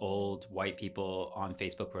all these old white people on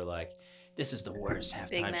Facebook were like, "This is the worst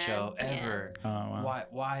halftime show ever. Yeah. Oh, wow.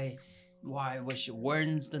 Why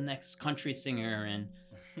when's the next country singer and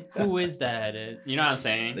who is that?" And, you know what I'm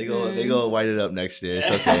saying? They go white it up next year.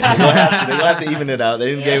 It's okay. They gonna have to even it out.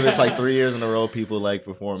 They didn't give us like 3 years in a row people like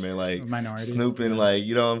performing like Minority. Snoop and like,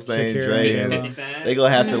 you know what I'm saying, Shakira, Dre, and they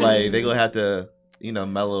gonna have to you know,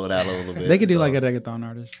 mellow it out a little bit. They could do like a reggaeton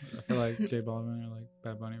artist. I feel like J Balvin or like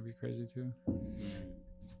Bad Bunny would be crazy too.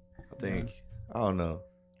 I think I don't know.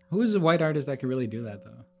 Who is a white artist that could really do that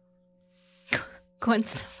though? Gwen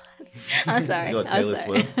Stefani. I'm sorry. You go Taylor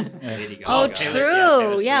Swift. Oh,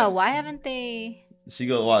 true. Yeah, why haven't they? She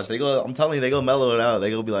go watch. They go. I'm telling you, they go mellow it out.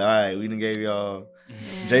 They go be like, all right, we done gave y'all.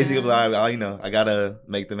 Jay-Z go be like, all right, you know, I gotta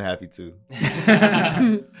make them happy too.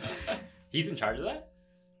 He's in charge of that?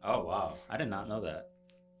 Oh wow, I did not know that.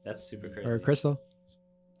 That's super crazy. Or Crystal,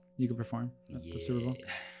 you could perform at the Super Bowl.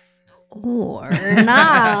 Or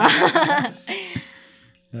nah.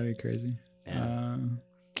 That'd be crazy. Yeah.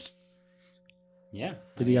 Yeah.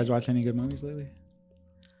 Did you guys watch any good movies lately?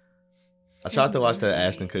 I tried to watch the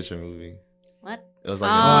Ashton Kutcher movie. What? It was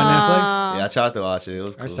like on Netflix? Yeah, I tried to watch it. It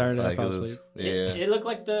was cool. I started. Like, I fell asleep. It looked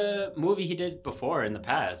like the movie he did before in the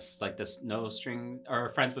past, like this No String or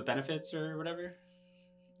Friends with Benefits or whatever.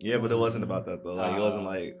 Yeah, but it wasn't about that though. Like it wasn't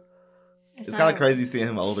like. It's kind of crazy seeing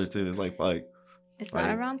him older too. It's like fuck. It's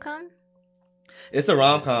not a rom-com. It's a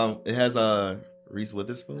rom-com. It has Reese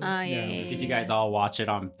Witherspoon. Oh yeah. Did you guys all watch it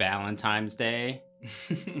on Valentine's Day?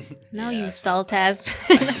 No, you salt ass.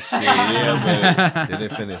 Yeah, but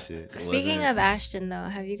didn't finish it. Speaking of Ashton, though,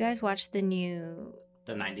 have you guys watched the new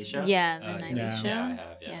 90s show? Yeah, the 90s show. Yeah, I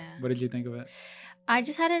have. Yeah. What did you think of it? I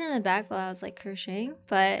just had it in the back while I was like crocheting,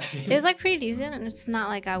 but it was like pretty decent, and it's not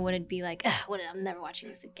like I wouldn't be like, I'm never watching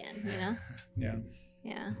this again, you know? Yeah.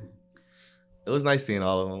 Yeah. It was nice seeing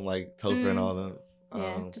all of them, like Topher and all of them.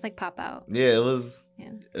 Yeah, just like pop out. Yeah, it was.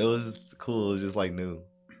 Yeah. It was cool. It was just like new,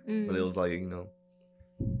 but it was like, you know.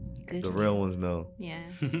 Good, the real ones know. Yeah,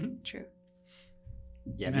 true.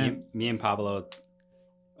 Yeah, me and Pablo,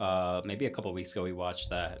 maybe a couple weeks ago, we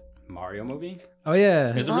watched that Mario movie. Oh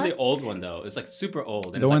yeah, it's a really old one though. It's like super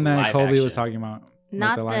old. And the one like that Colby was talking about. Not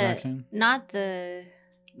like the live action. Not the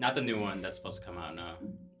new one that's supposed to come out now.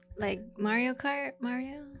 Like Mario Kart,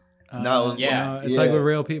 Mario. No, it's like with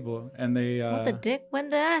real people, and they. What the dick? When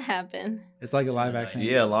did that happen? It's like a live action.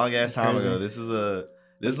 Yeah, long ass time ago. This is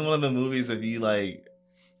one of the movies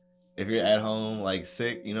if you're at home like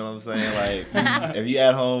sick, you know what I'm saying? Like if you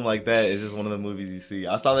at home like that, it's just one of the movies you see.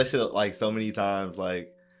 I saw that shit like so many times,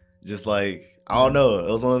 like just like I don't know. It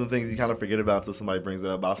was one of the things you kind of forget about until somebody brings it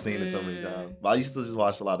up. I've seen it so many times, but I used to just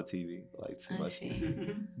watch a lot of TV, like too much.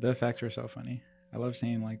 The effects were so funny. I love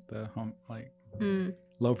seeing like the home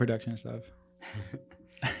low production stuff.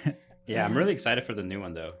 Yeah, I'm really excited for the new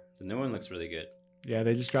one though. The new one looks really good. Yeah,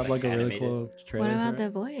 they just dropped like a really cool trailer. What about the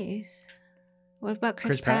voice? What about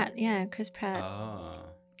Chris Pratt? Yeah, Chris Pratt. Oh.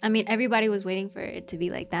 I mean, everybody was waiting for it to be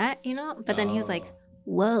like that, you know? But then he was like,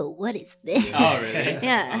 whoa, what is this? Oh, really?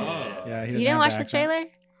 Yeah. Oh. Yeah. You didn't watch the trailer?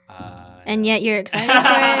 And yet you're excited for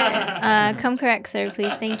it? Come correct, sir,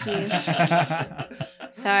 please. Thank you.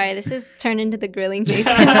 Sorry, this is turned into the grilling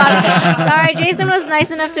Jason. Sorry, Jason was nice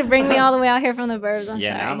enough to bring me all the way out here from the burbs. I'm sorry.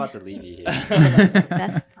 Yeah, now I'm about to leave you here.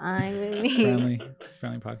 That's fine with me.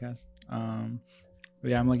 Friendly podcast.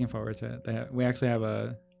 Yeah, I'm looking forward to it. We actually have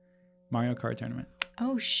a Mario Kart tournament.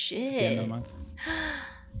 Oh, shit. At the end of the month.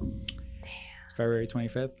 Damn. February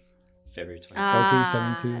 25th. February 25th. Skokie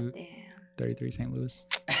 7233 St. Louis.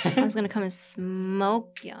 I was going to come and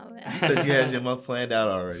smoke y'all. You said you had your month planned out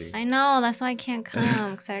already. I know. That's why I can't come,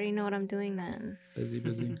 because I already know what I'm doing then. Busy.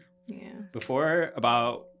 Yeah. Before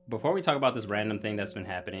we talk about this random thing that's been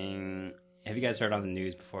happening, have you guys heard on the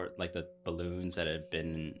news before, like the balloons that have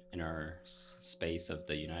been in our space of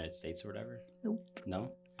the United States or whatever? Nope.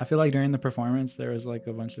 No? I feel like during the performance, there was like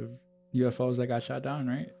a bunch of UFOs that got shot down,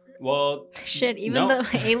 right? Well, shit, even the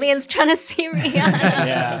aliens trying to see Rihanna.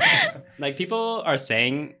 Yeah. Like people are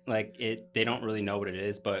saying like they don't really know what it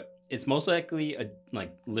is, but it's most likely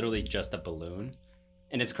literally just a balloon.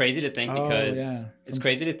 And it's crazy to think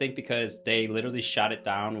because they literally shot it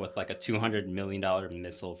down with like a $200 million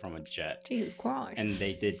missile from a jet. Jesus Christ. And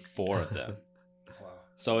they did 4 of them. Wow.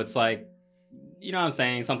 So it's like, you know what I'm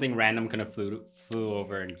saying? Something random kind of flew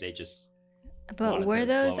over and they just. But were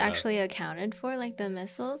those actually accounted for, like the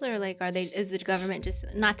missiles, or like is the government just,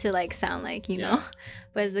 not to like sound like, you know,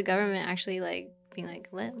 but is the government actually like being like,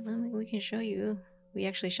 we can show you, we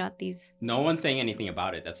actually shot these? No one's saying anything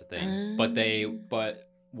about it. That's the thing. But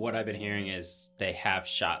what I've been hearing is they have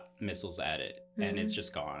shot missiles at it and it's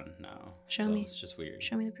just gone now. Show me. It's just weird.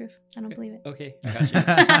 Show me the proof. I don't believe it. Okay, I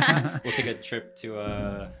got you. We'll take a trip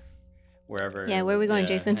to wherever. Yeah, where are we going,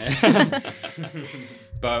 Jason?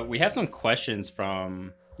 But we have some questions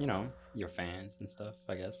from, you know, your fans and stuff,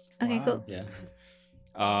 I guess. Okay, cool. Yeah.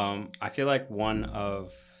 I feel like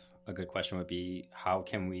a good question would be, how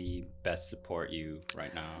can we best support you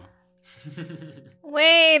right now?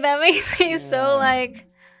 Wait, that makes me so like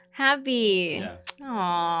happy. Yeah.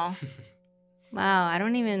 Aww. Wow.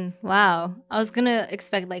 I was gonna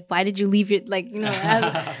expect like, why did you leave your, like, you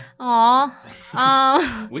know,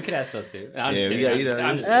 aw. We could ask those too. I'm just kidding.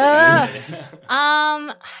 I'm just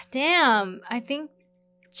kidding. Damn. I think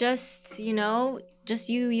just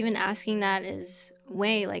you even asking that is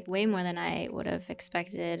way more than I would have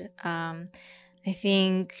expected. I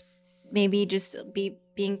think maybe just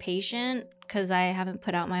being patient, because I haven't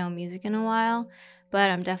put out my own music in a while, but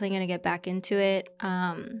I'm definitely going to get back into it,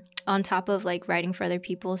 on top of like writing for other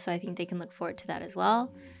people, so I think they can look forward to that as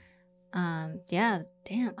well. Yeah,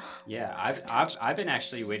 damn. Yeah, I've been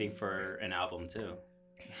actually waiting for an album too.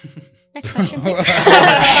 Next question, please. No,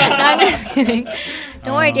 I'm just kidding.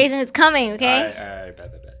 Don't worry, Jason, it's coming, okay? All right,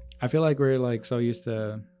 bet. I feel like we're like so used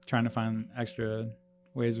to trying to find extra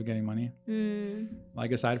ways of getting money.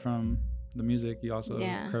 Like aside from the music, you also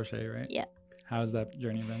crochet, right? Yeah. How's that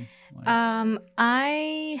journey been? Like,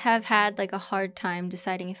 I have had like a hard time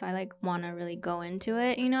deciding if I like want to really go into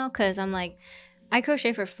it, you know, because I'm like, I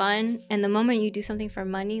crochet for fun, and the moment you do something for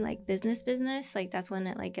money, like business, like that's when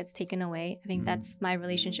it like gets taken away. I think that's my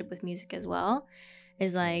relationship with music as well,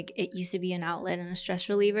 is like it used to be an outlet and a stress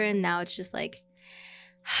reliever, and now it's just like,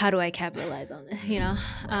 how do I capitalize on this, you know?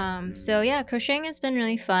 So yeah, crocheting has been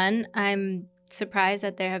really fun. I'm surprised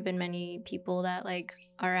that there have been many people that like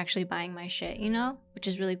are actually buying my shit, you know, which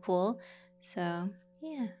is really cool. So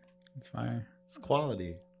yeah, it's fire. It's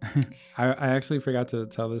quality. I actually forgot to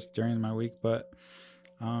tell this during my week, but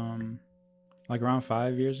like around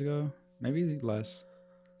 5 years ago, maybe less,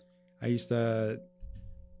 I used to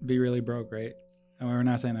be really broke, right? And we're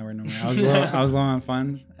not saying that we're normal. I was low on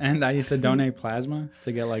funds, and I used to donate plasma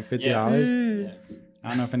to get like $50. Yeah. I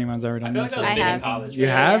don't know if anyone's ever done this. I have. College, you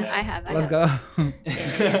have? I have. Let's go.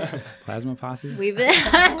 Plasma posse. We've been.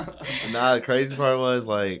 Nah, the crazy part was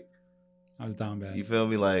like, I was down bad. You feel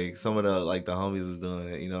me? Like some of the homies was doing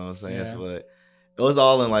it. You know what I'm saying? Yeah. But it was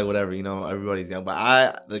all in like whatever. You know, everybody's young.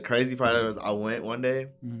 But the crazy part of it was I went one day.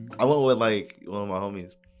 I went with like one of my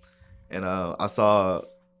homies, and I saw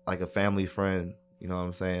like a family friend. You know what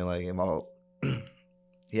I'm saying? Like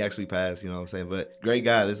he actually passed. You know what I'm saying? But great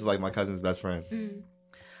guy. This is like my cousin's best friend.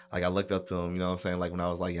 Like I looked up to him. You know what I'm saying? Like when I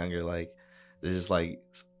was like younger, like they're just like,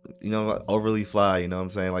 you know, overly fly. You know what I'm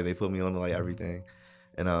saying? Like they put me on to like everything,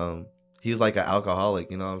 and he was like an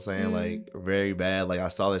alcoholic, you know what I'm saying? Like very bad. Like I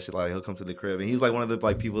saw that shit. Like he'll come to the crib, and he's like one of the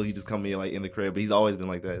like people. He just come in like in the crib, but he's always been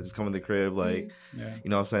like that. Just come in the crib, like you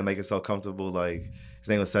know what I'm saying, make it so comfortable. Like his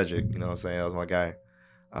name was Cedric, you know what I'm saying? That was my guy.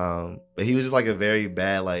 But he was just like a very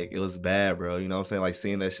bad, like it was bad, bro. You know what I'm saying? Like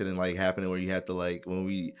seeing that shit and like happening where you had to like when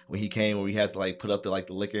he came, where we had to like put up the like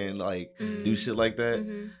the liquor and like do shit like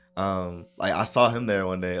that. Like I saw him there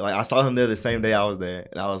one day. Like I saw him there the same day I was there,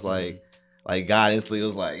 and I was like God instantly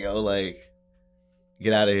was like, yo, like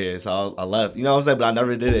get out of here. So I left, you know what I'm saying? But I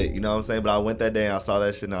never did it, you know what I'm saying? But I went that day and I saw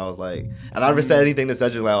that shit and I was like, and I never said anything to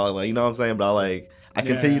Cedric, like you know what I'm saying? But I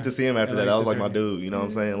continued to see him after that. That was like my dude, you know what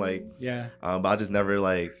I'm saying? Like, but I just never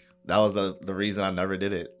like, that was the reason I never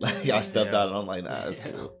did it. Like I stepped out and I'm like, nah, that's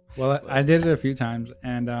cool. Well, I did it a few times,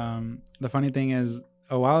 and the funny thing is,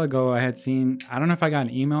 a while ago I had seen, I don't know if I got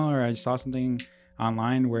an email or I saw something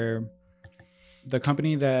online where the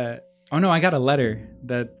company I got a letter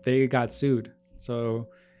that they got sued. So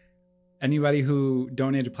anybody who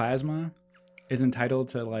donated plasma is entitled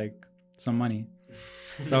to like some money.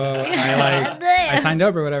 So I signed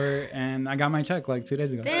up or whatever, and I got my check like 2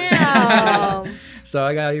 days ago. Damn. So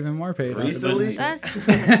I got even more paid. Recently? That's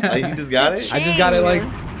like you just got it? I just got it like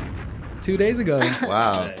 2 days ago.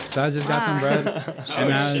 Wow. So I just got some bread,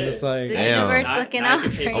 and I was just like, the universe looking out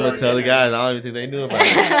for you. I'm gonna tell the guys, I don't even think they knew about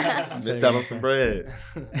it. Missed out on some bread.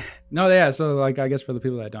 No, yeah. So like, I guess for the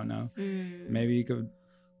people that don't know, maybe you could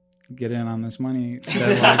get in on this money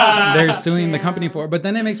that like, they're suing the company for. But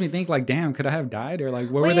then it makes me think like, damn, could I have died? Or like,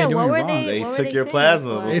 what were they doing wrong? They took your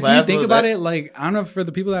plasma. If you think about it, like, I don't know, for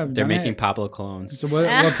the people that have they're done making it, Pablo clones. So what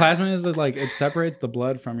plasma is like, it separates the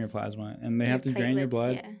blood from your plasma, and they have to drain your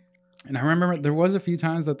blood. Yeah. And I remember there was a few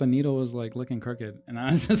times that the needle was like looking crooked, and I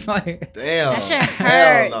was just like, "Damn, that shit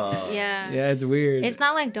hurts." Yeah, yeah, it's weird. It's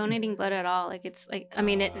not like donating blood at all. Like it's like, I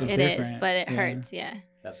mean, it is, but it hurts. Yeah,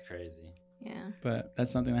 that's crazy. Yeah, but that's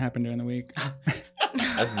something that happened during the week.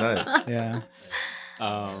 That's nice. Yeah.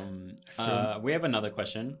 We have another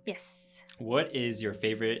question. Yes. What is your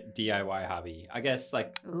favorite DIY hobby? I guess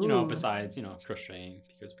like you know, besides crocheting,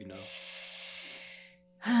 because we know.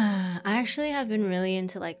 I actually have been really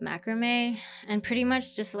into like macrame, and pretty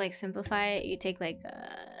much just to like simplify it, you take like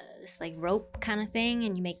this like rope kind of thing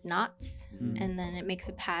and you make knots, and then it makes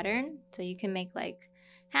a pattern. So you can make like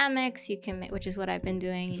hammocks, you can make, which is what I've been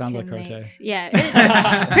doing. Sounds like crochet.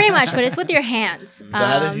 Yeah, pretty much, but it's with your hands. So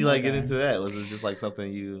how did you like get into that? Was it just like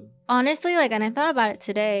something you honestly like, and I thought about it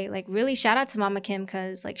today, like really shout out to Mama Kim,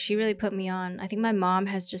 because like she really put me on. I think my mom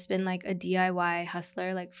has just been like a DIY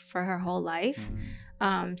hustler like for her whole life.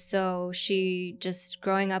 So she just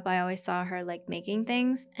growing up, I always saw her like making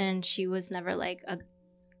things, and she was never like a,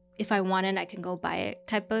 if I wanted, I can go buy it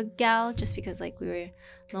type of gal, just because like we were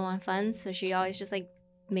low on funds. So she always just like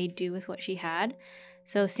made do with what she had.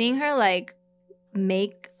 So seeing her like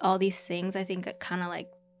make all these things, I think it kind of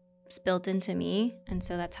like spilt into me. And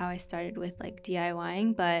so that's how I started with like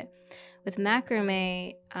DIYing. But with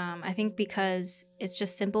macrame, I think because it's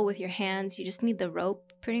just simple with your hands, you just need the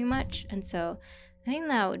rope pretty much. And so I think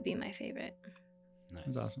that would be my favorite. Nice.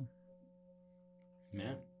 That's awesome.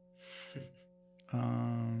 Yeah. I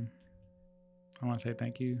want to say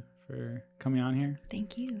thank you for coming on here.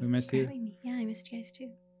 Thank you. We missed you. Me. Yeah, I missed you guys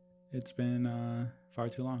too. It's been far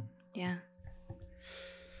too long. Yeah.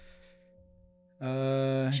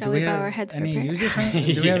 Shall we bow our heads for prayer?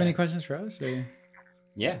 Do we have any questions for us? Or?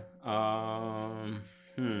 Yeah. I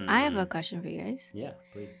have a question for you guys. Yeah,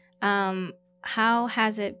 please. How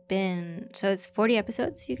has it been? So it's 40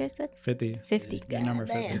 episodes, you guys said? 50. 50. God, number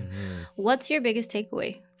 50. Mm-hmm. What's your biggest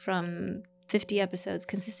takeaway from 50 episodes,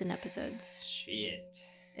 consistent episodes? Shit.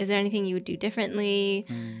 Is there anything you would do differently?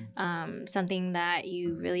 Something that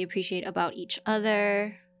you really appreciate about each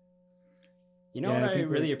other? You know what I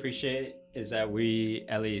really appreciate is that we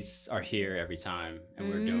at least are here every time and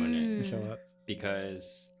we're doing it. We show up.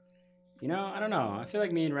 Because, you know, I don't know. I feel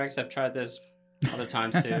like me and Rex have tried this other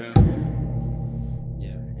times too.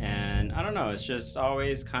 And I don't know, it's just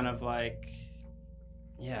always kind of like,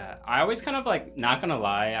 yeah, I always kind of like, not gonna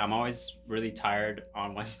lie, I'm always really tired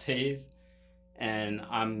on Wednesdays, and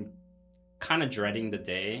I'm kind of dreading the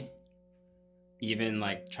day, even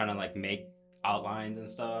like trying to like make outlines and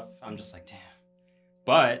stuff. I'm just like, damn.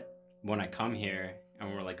 But when I come here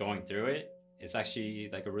and we're like going through it, it's actually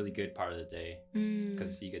like a really good part of the day,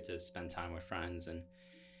 because you get to spend time with friends and,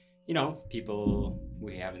 you know, people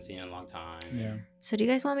we haven't seen in a long time. Yeah. So do you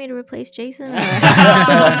guys want me to replace Jason?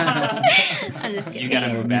 I'm just kidding. You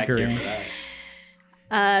gotta move back here for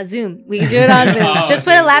that. Zoom. We can do it on Zoom. Just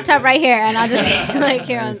put a laptop right here, and I'll just like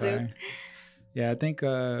here on Zoom. Yeah, I think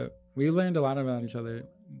we learned a lot about each other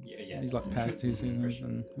these past 2 seasons,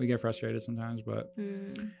 and we get frustrated sometimes, but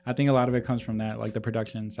I think a lot of it comes from that, like the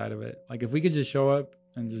production side of it. Like if we could just show up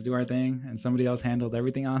and just do our thing and somebody else handled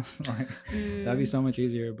everything else, like that'd be so much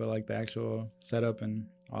easier. But like the actual setup and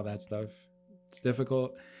all that stuff, it's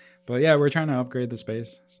difficult. But yeah, we're trying to upgrade the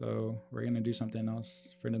space, so we're gonna do something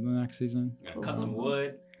else for the next season. Cut some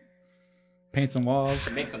wood, paint some walls,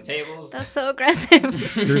 make some tables. That's so aggressive.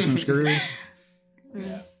 Screw some screws.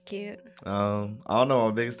 Yeah. Cute. I don't know.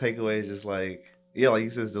 My biggest takeaway is just like, yeah, like you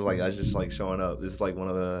said, it's just like us just like showing up. It's like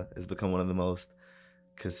it's become one of the most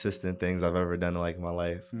consistent things I've ever done in like my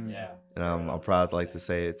life. Yeah. And I'm proud to like to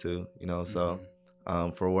say it too, you know. So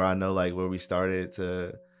for where I know like where we started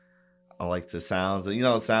to like the sounds, you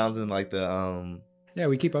know, sounds and like the yeah,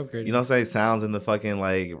 we keep upgrading. You know what I'm saying? Sounds and the fucking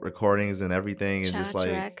like recordings and everything, and just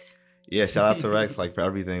like Rex. Yeah, shout out to Rex like for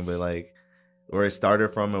everything, but like where it started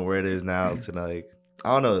from and where it is now to like,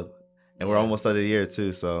 I don't know. And we're almost at a year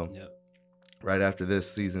too, so right after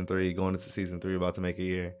this season 3, going into season 3, about to make a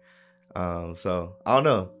year. So I don't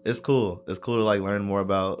know. It's cool. It's cool to like learn more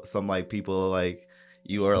about some like people like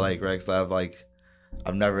you or like Rex that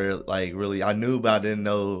I've never like really, I knew but I didn't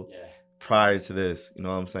know prior to this. You know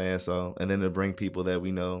what I'm saying? So, and then to bring people that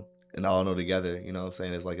we know and all know together, you know what I'm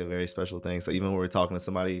saying, it's like a very special thing. So even when we're talking to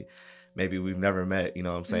somebody maybe we've never met, you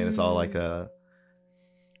know what I'm saying, it's all like a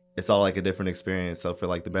different experience. So for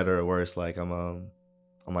like the better or worse, like I'm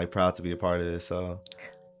like proud to be a part of this. So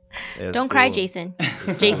Yeah, don't cry, Jason.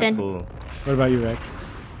 Jason. Cool. What about you, Rex?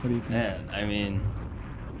 What do you think? Man, I mean,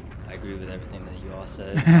 I agree with everything that you all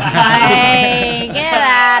said. Hey, get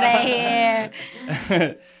out of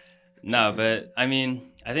here. No, but I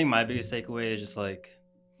mean, I think my biggest takeaway is just like,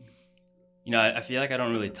 you know, I feel like I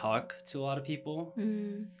don't really talk to a lot of people.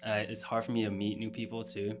 It's hard for me to meet new people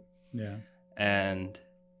too. Yeah. And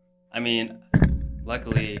I mean,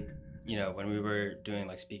 luckily, you know, when we were doing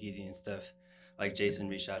like speakeasy and stuff, like Jason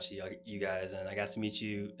reached out to you guys, and I got to meet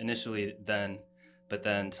you initially then, but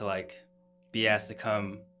then to like be asked to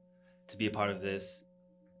come to be a part of this,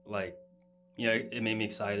 like, you know, it made me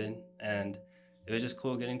excited, and it was just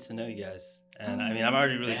cool getting to know you guys. And I mean, I'm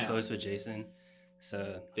already really close with Jason,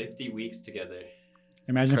 so 50 weeks together.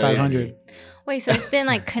 Imagine 500. Wait, so it's been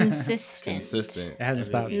like consistent. Consistent. It hasn't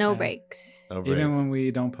stopped. No breaks. No breaks. Even when we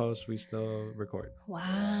don't post, we still record.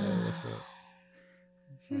 Wow. So that's what.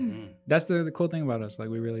 That's the cool thing about us. Like,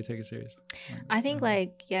 we really take it serious. I think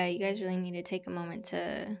like, yeah, you guys really need to take a moment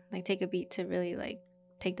to like take a beat to really like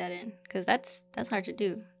take that in, because that's hard to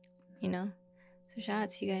do, you know. So shout out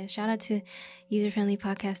to you guys. Shout out to User Friendly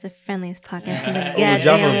Podcast, the friendliest podcast in the goddamn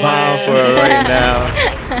drop a bomb for it right now.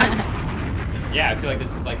 Yeah, I feel like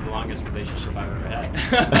this is like the longest relationship I've ever had.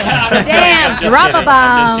 Damn, drop a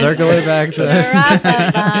bomb. Circle it back to drop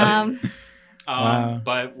a bomb. Wow.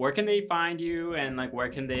 But where can they find you, and like where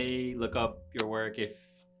can they look up your work if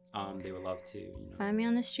they would love to? You know? Find me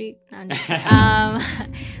on the street. No, I'm just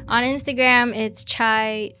on Instagram, it's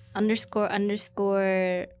chai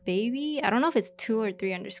 __ baby. I don't know if it's 2 or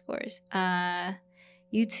 3 underscores.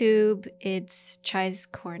 YouTube, it's Chai's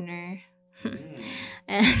Corner.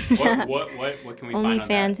 And what can we find on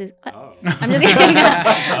OnlyFans that? is Oh. I'm just kidding.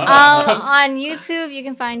 On YouTube you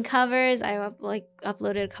can find covers. I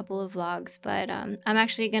uploaded a couple of vlogs, but I'm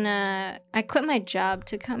actually I quit my job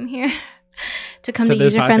to come here to come to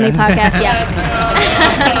User Friendly Podcast. Yeah.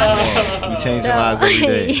 We change our lives every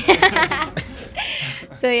day.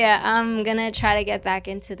 So yeah, I'm gonna try to get back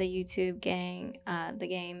into the YouTube game, and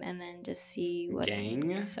then just see what.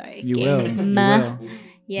 Gang? Sorry, You game. will. You will.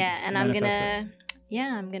 Yeah, and I'm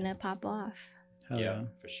gonna pop off. Yeah,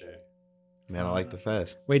 for sure. Man, I like the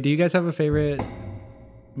fest. Wait, do you guys have a favorite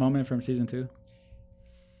moment from season 2?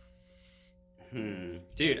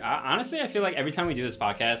 Dude, honestly, I feel like every time we do this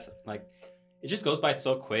podcast, like, it just goes by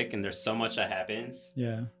so quick, and there's so much that happens.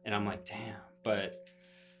 Yeah. And I'm like, damn, but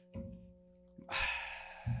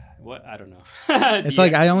what? I don't know. It's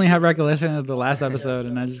like I only have recollection of the last episode,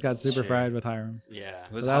 and I just got super fried with Hiram. Yeah.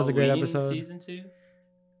 So that was a great episode. Season 2?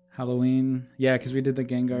 Halloween. Yeah, because we did the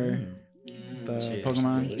Gengar, the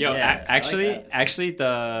Pokemon. Yo, Yeah, actually,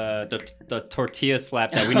 the tortilla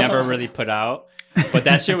slap that we never really put out, but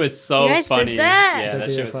that shit was so You guys funny. did that? Yeah, that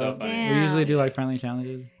Tortilla shit was so slap. funny. Damn. We usually do like friendly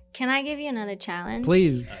challenges. Can I give you another challenge?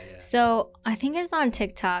 Please. Oh, yeah. So I think it's on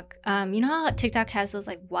TikTok. You know how TikTok has those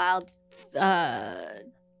like wild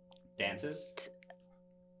Dances?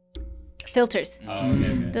 filters. Oh,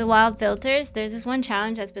 okay. The wild filters. There's this one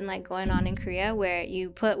challenge that's been like going on in Korea where you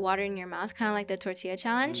put water in your mouth, kind of like the tortilla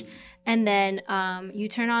challenge, and then you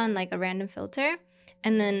turn on like a random filter,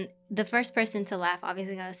 and then the first person to laugh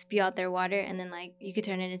obviously gotta spew out their water, and then like you could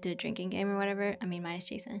turn it into a drinking game or whatever. I mean, minus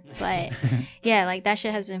Jason, but yeah, like that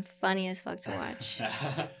shit has been funny as fuck to watch.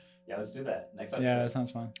 Yeah, let's do that next episode. Yeah, that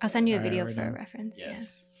sounds fun. I'll send you a Alright, video we're for a done. reference.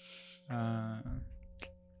 Yes.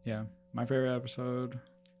 Yeah, my favorite episode.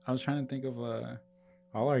 I was trying to think of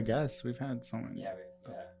all our guests. We've had so many. Yeah.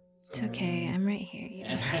 It's okay. I'm right here. You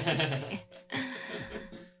don't have to say.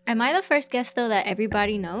 Am I the first guest though that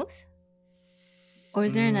everybody knows? Or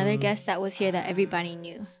is there another guest that was here that everybody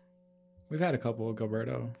knew? We've had a couple.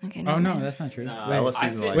 Gilberto. Okay. Oh never no, mind. that's not true. No, That was I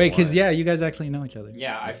season feel- like Wait, because one. yeah, you guys actually know each other.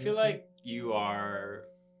 Yeah, I feel like you are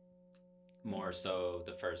more so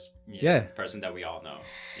the first Yeah. person that we all know.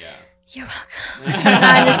 Yeah. You're welcome.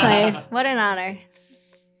 I'm just like, what an honor.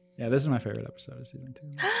 Yeah, this is my favorite episode of season 2.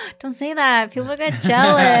 Don't say that. People get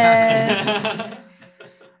jealous.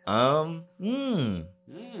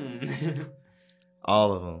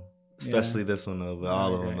 All of them, especially this one though, but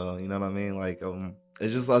all of them though. You know what I mean? Like,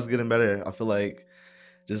 it's just us getting better. I feel like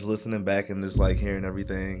just listening back and just like hearing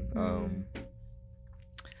everything,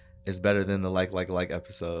 it's better than the like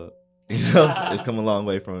episode. You know, it's come a long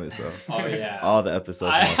way from it. So, Oh yeah. all the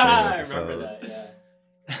episodes are my favorite I episodes. remember that.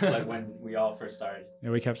 Yeah. Like when we all first started. Yeah,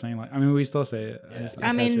 we kept saying like. I mean, we still say it. Yeah.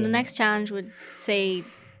 I mean, the next challenge would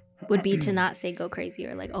be to not say go crazy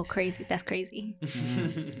or like, oh, crazy. That's crazy.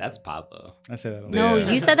 That's Pablo. I say that a lot. No,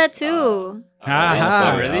 Yeah. you said that too.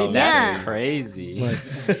 Ha, Oh, really? ha. That's Yeah. crazy. Look,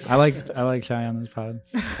 I like Shy on this pod.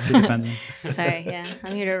 She defends him. Sorry, yeah.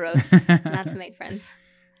 I'm here to roast, not to make friends.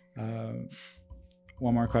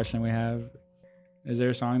 one more question we have. Is there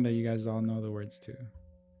a song that you guys all know the words to?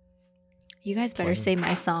 You guys better say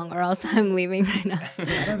my song or else I'm leaving right now. I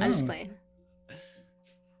don't know. I'm just playing.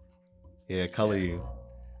 Yeah, Color You.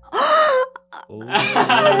 Wait!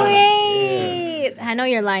 Yeah. I know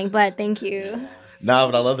you're lying, but thank you. Nah,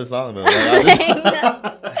 but I love the song though.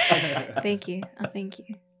 Thank you. Oh, thank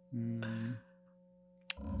you.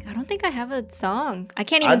 I don't think I have a song. I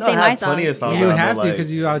can't even say my song. Songs. You have to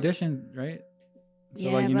because you auditioned, right? So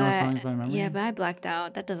yeah, like you know songs by memory. Yeah, but I blacked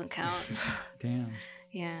out. That doesn't count. Damn.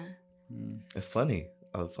 Yeah. It's funny.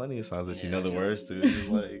 Plenty of songs that you know the words to. It's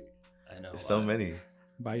like I know. There's so many.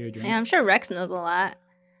 Buy your drink. Yeah, I'm sure Rex knows a lot.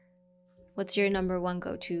 What's your number one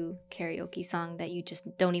go-to karaoke song that you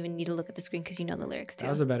just don't even need to look at the screen because you know the lyrics too?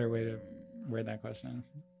 That was a better way to word that question.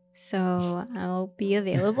 So I'll be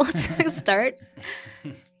available to start.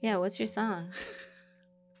 Yeah, what's your song?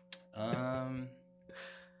 I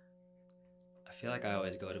feel like I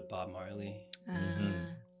always go to Bob Marley.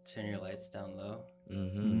 Turn Your Lights Down Low.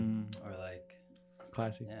 Or like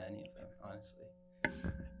classic. Yeah, any of them, honestly.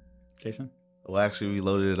 Jason? Well, actually, we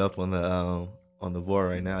loaded it up on the board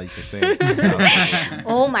right now. You can sing.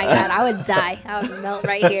 Oh my God, I would die. I would melt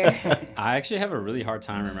right here. I actually have a really hard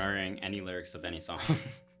time remembering any lyrics of any song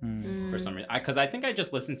for some reason. Because I think I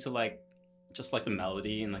just listen to like the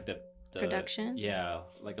melody and like the production. Yeah,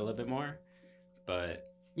 like a little bit more. But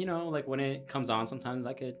you know, like when it comes on, sometimes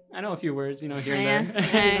I know a few words, you know, here and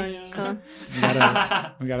there. Right. Cool.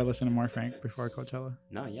 We gotta listen to more Frank before Coachella.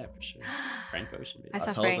 No, yeah, for sure. Frank Ocean. I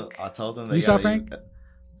saw Frank. I told them. You saw Frank?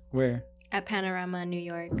 Where? At Panorama, New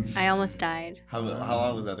York. I almost died. How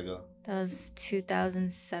long was that ago? That was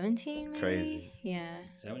 2017, maybe? Crazy. Yeah.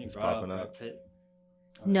 Is that when you brought up Brad Pitt?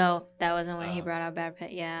 No, that wasn't when he brought out Brad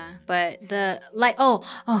Pitt. Yeah. But I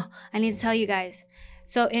need to tell you guys.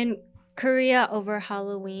 So in Korea over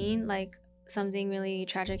Halloween, like something really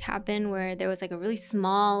tragic happened where there was like a really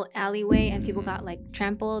small alleyway and people got like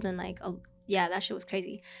trampled and like, that shit was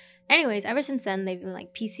crazy. Anyways, ever since then, they've been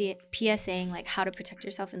like PSAing like how to protect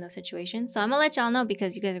yourself in those situations. So I'm gonna let y'all know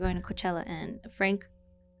because you guys are going to Coachella and Frank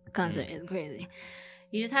concert is crazy.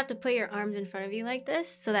 You just have to put your arms in front of you like this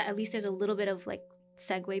so that at least there's a little bit of like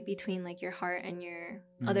segue between like your heart and your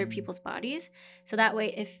other people's bodies. So that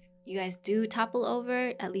way, if you guys do topple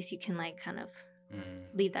over, at least you can like kind of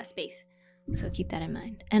leave that space. So keep that in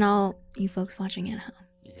mind. And all you folks watching at home.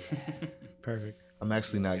 Yeah. Perfect. I'm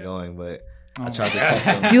actually not going, but I tried to test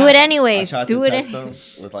them. Do it anyways. I tried to test them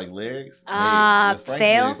with like lyrics.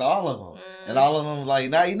 Fail. Lyrics, all of them. And all of them like,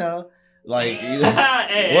 now you know. Like,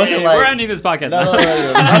 hey, wasn't like we're ending this podcast. No. I'm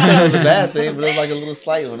not saying it was a bad thing, but it was like a little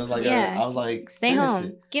slight one. It was like, I was like, stay home.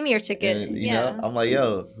 It. Give me your ticket. And, you know, I'm like,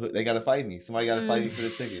 yo, they gotta fight me. Somebody gotta fight me for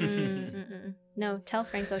this ticket. No, tell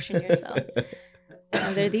Frank Ocean yourself.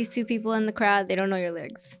 There are these two people in the crowd. They don't know your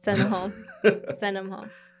lyrics. Send them home. Send them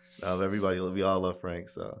home. No, everybody, we all love Frank,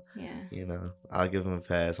 so yeah. You know, I'll give him a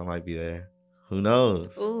pass. I might be there. Who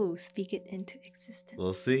knows? Ooh, speak it into existence.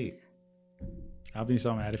 We'll see. I'll be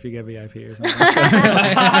so mad if you get VIP or something.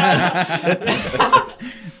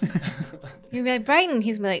 You'll be like, Brighton.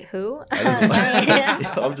 He's be like, who? I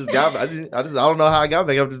don't know how I got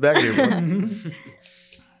back. I'm just back here, bro.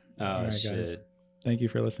 Oh, right, shit. Guys. Thank you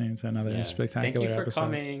for listening to another spectacular episode. Thank you for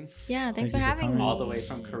coming. Yeah, thanks for having me. All the way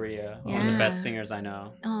from Korea. Yeah. One of the best singers I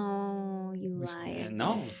know. Oh, you liar.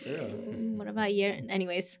 No. Yeah. What about you?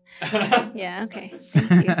 Anyways. Yeah, okay.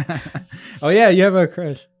 Thank you. Oh, yeah, you have a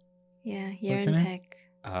crush. Yeah, Yerin Peck.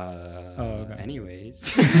 Okay.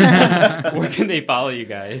 Anyways. Where can they follow you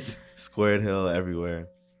guys? Squared Hill everywhere.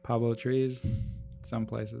 Pablo Trees, some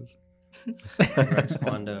places. Rex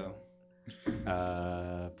Kwando.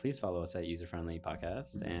 Please follow us at USRFRNDLY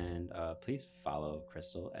Podcast, and please follow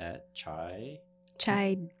Crystal at Chai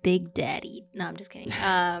Big Daddy. No, I'm just kidding.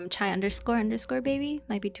 Chai __ baby.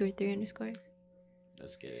 Might be 2 or 3 underscores.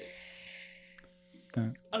 Let's get it.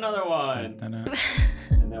 Dun, another one. dun, dun, dun.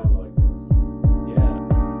 And then we'll go like this. Yeah.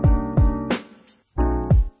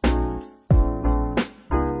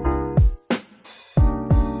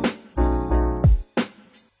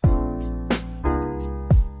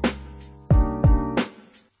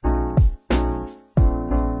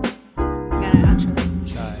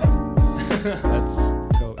 Let's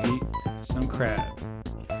go eat some crab.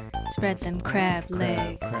 Spread them crab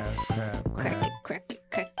legs. Crab. Crack it.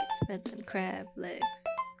 Spread them crab legs.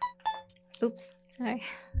 Oops, sorry.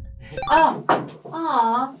 Oh,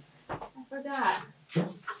 aw, I forgot.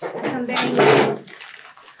 I'm banging.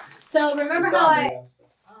 So remember how I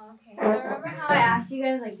asked you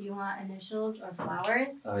guys, like, do you want initials or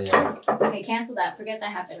flowers? Oh, yeah. Okay, cancel that. Forget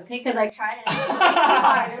that happened, okay? Because I tried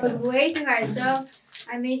it. It was way too hard. So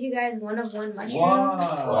I made you guys one of one mushrooms.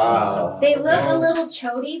 Wow. They look a little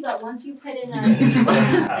chody, but once you put in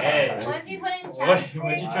chapstick, what you trying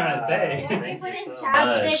to say? Once you put in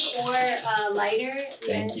chapstick or lighter,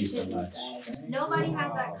 Thank you so much. Nobody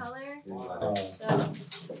has that color. So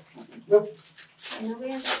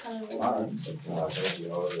nobody has that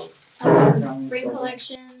color. Spring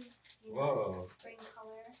collection. Whoa. Spring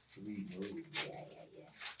color. Sweet movie. Yeah.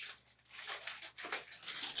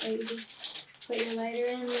 So you just put your lighter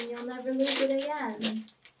in and you'll never lose it again.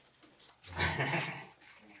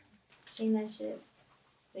 Clean that shit.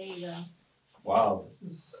 There you go. Wow,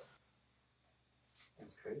 That's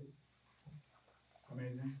crazy.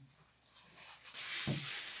 Amazing.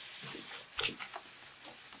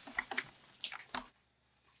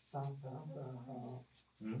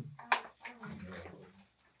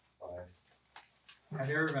 Have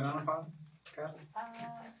you ever been on a podcast?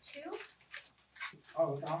 2.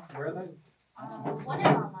 Oh, no. Where are they? One is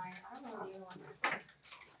online. I don't know the other one.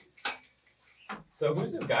 So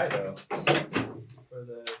who's this guy though? For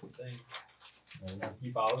the thing. He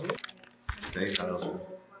follows you? Stay open.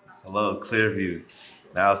 Hello, Clearview.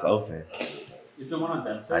 Now it's open. Is the one on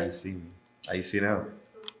that How side? you see me? How you see now?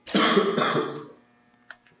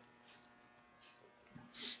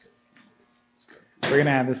 We're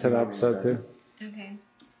gonna add this to the episode too. Okay.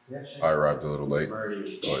 I arrived a little late,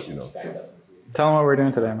 but you know. Tell them what we're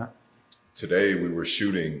doing today, Matt. Today we were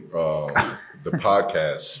shooting the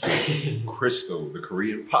podcast with Crystal, the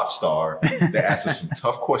Korean pop star, that asked us some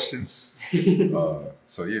tough questions. So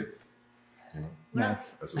yeah, you know,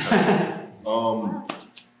 Nice. that's what's happening. What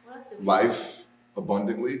else did we Life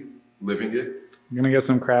abundantly, living it. You're gonna get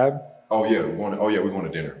some crab. Oh yeah, we're going to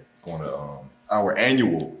dinner. Going to our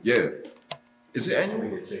annual. Yeah. Is it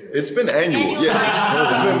annual? It's been annual.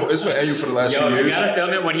 Yeah, it's been annual for the last few You years. gotta film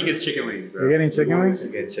it when he gets chicken wings, bro. You're getting chicken wings?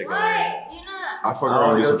 Get chicken What? wings. You're not. I fuck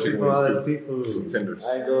around and get some go chicken see wings all too. that seafood. Some tenders.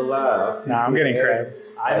 I ain't gonna lie. Nah, I'm getting crab.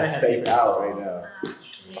 I haven't had steak seafood out so right long. now.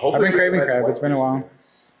 I've been craving crab. It's been a while.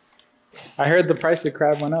 I heard the price of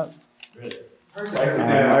crab went up. Really?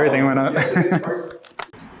 Everything went up. Yes, it is pricey.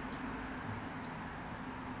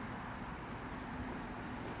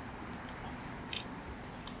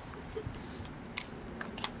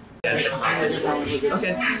 Okay.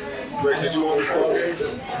 Rex, did you want this one? Did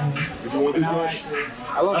you want this one?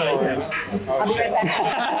 I love it. I'll be right back.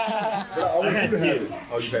 I had two.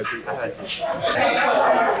 Oh, you had two? I had two.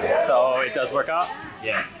 So it does work out?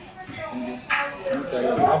 Yeah.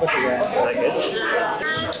 How about you guys? Is that good?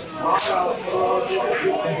 I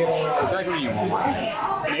feel like we need one more.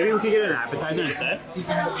 Maybe we could get an appetizer instead?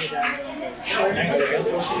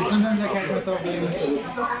 Sometimes I catch myself being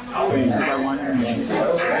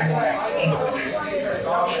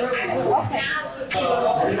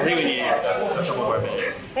I think we need a couple more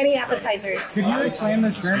minutes. Any appetizers? Could you explain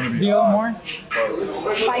the shrimp deal more?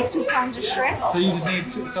 Buy 2 pounds of shrimp. So you just need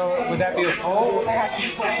two, so would that be a full? It has to be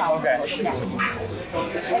 4 pounds. Okay.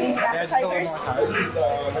 Any Yeah, just a little appetizers? Can more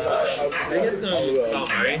time. I get some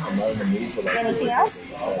calamari? Anything else?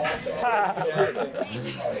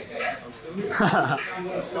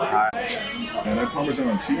 And that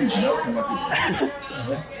Parmesan cheese melting like it's.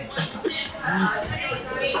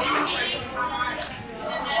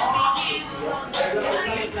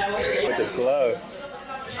 With this glove.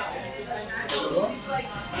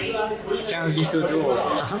 Challenge you to a duel.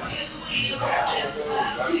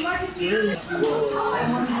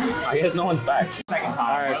 I guess no one's back.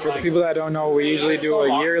 Alright, for the people that don't know, we usually do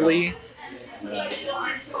a yearly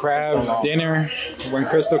crab dinner when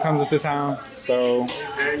Crystal comes into town. So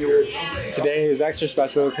today is extra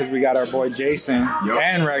special because we got our boy Jason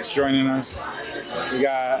and Rex joining us. We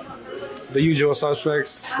got the usual suspects,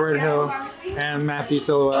 Squirt Hill and Matthew I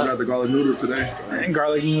Silhouette, got the garlic noodles today. and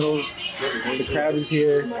garlic noodles. The crab is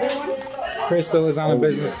here. Crystal is on a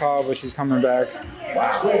business call, but she's coming back.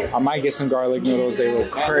 I might get some garlic noodles. They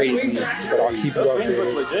look crazy, but I'll keep you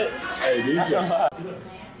updated. Legit.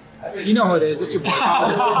 You know who it is. It's your boy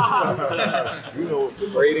Pablo. You know,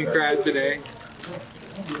 We're eating crab today.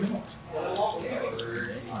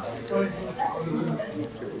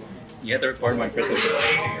 You have to record my Christmas.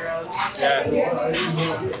 Yeah.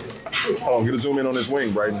 oh, get a zoom in on this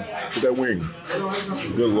wing, Brighton. Get that wing.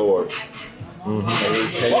 Good Lord.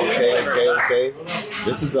 Okay.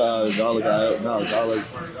 This is the garlic. Garlic.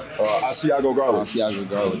 Asiago garlic. Asiago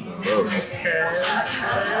garlic.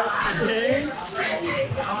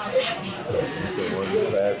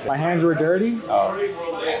 My hands were dirty. Now you're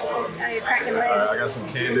cracking legs. I got some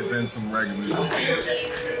candids and some regulars.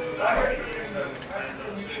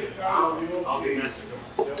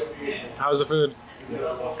 How's the food?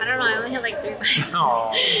 I don't know. I only had like 3 bites.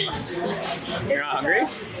 Oh. You're not hungry?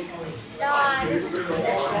 No, I just.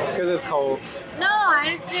 Because it's cold. No,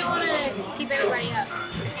 I just didn't want to keep everybody up.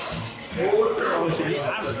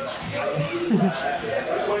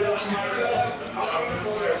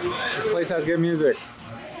 This place has good music.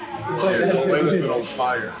 Atlanta's been on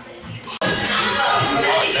fire. Now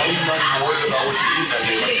you're not even worried about what you eat that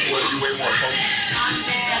day. Like, you way more focused.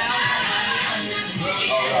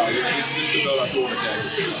 Oh, no, just the note I threw in the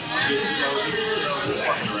jacket. Just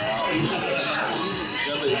fucking around.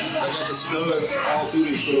 I got the studs all through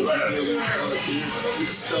this store. These studs here. There's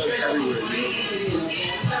studs everywhere,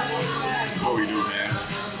 That's what we do, man.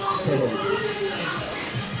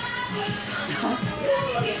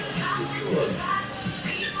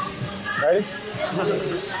 Ready?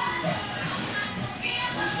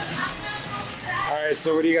 All right, so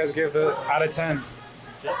what do you guys give it out of 10?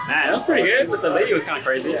 Man, that was pretty good, but the lady was kind of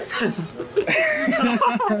crazy.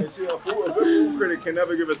 See, a food critic can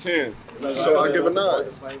never give a 10. So I give a 9.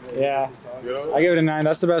 Yeah. You know? I give it a 9.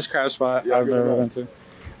 That's the best crab spot I've ever been to.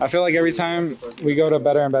 I feel like every time we go to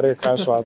better and better crab spots.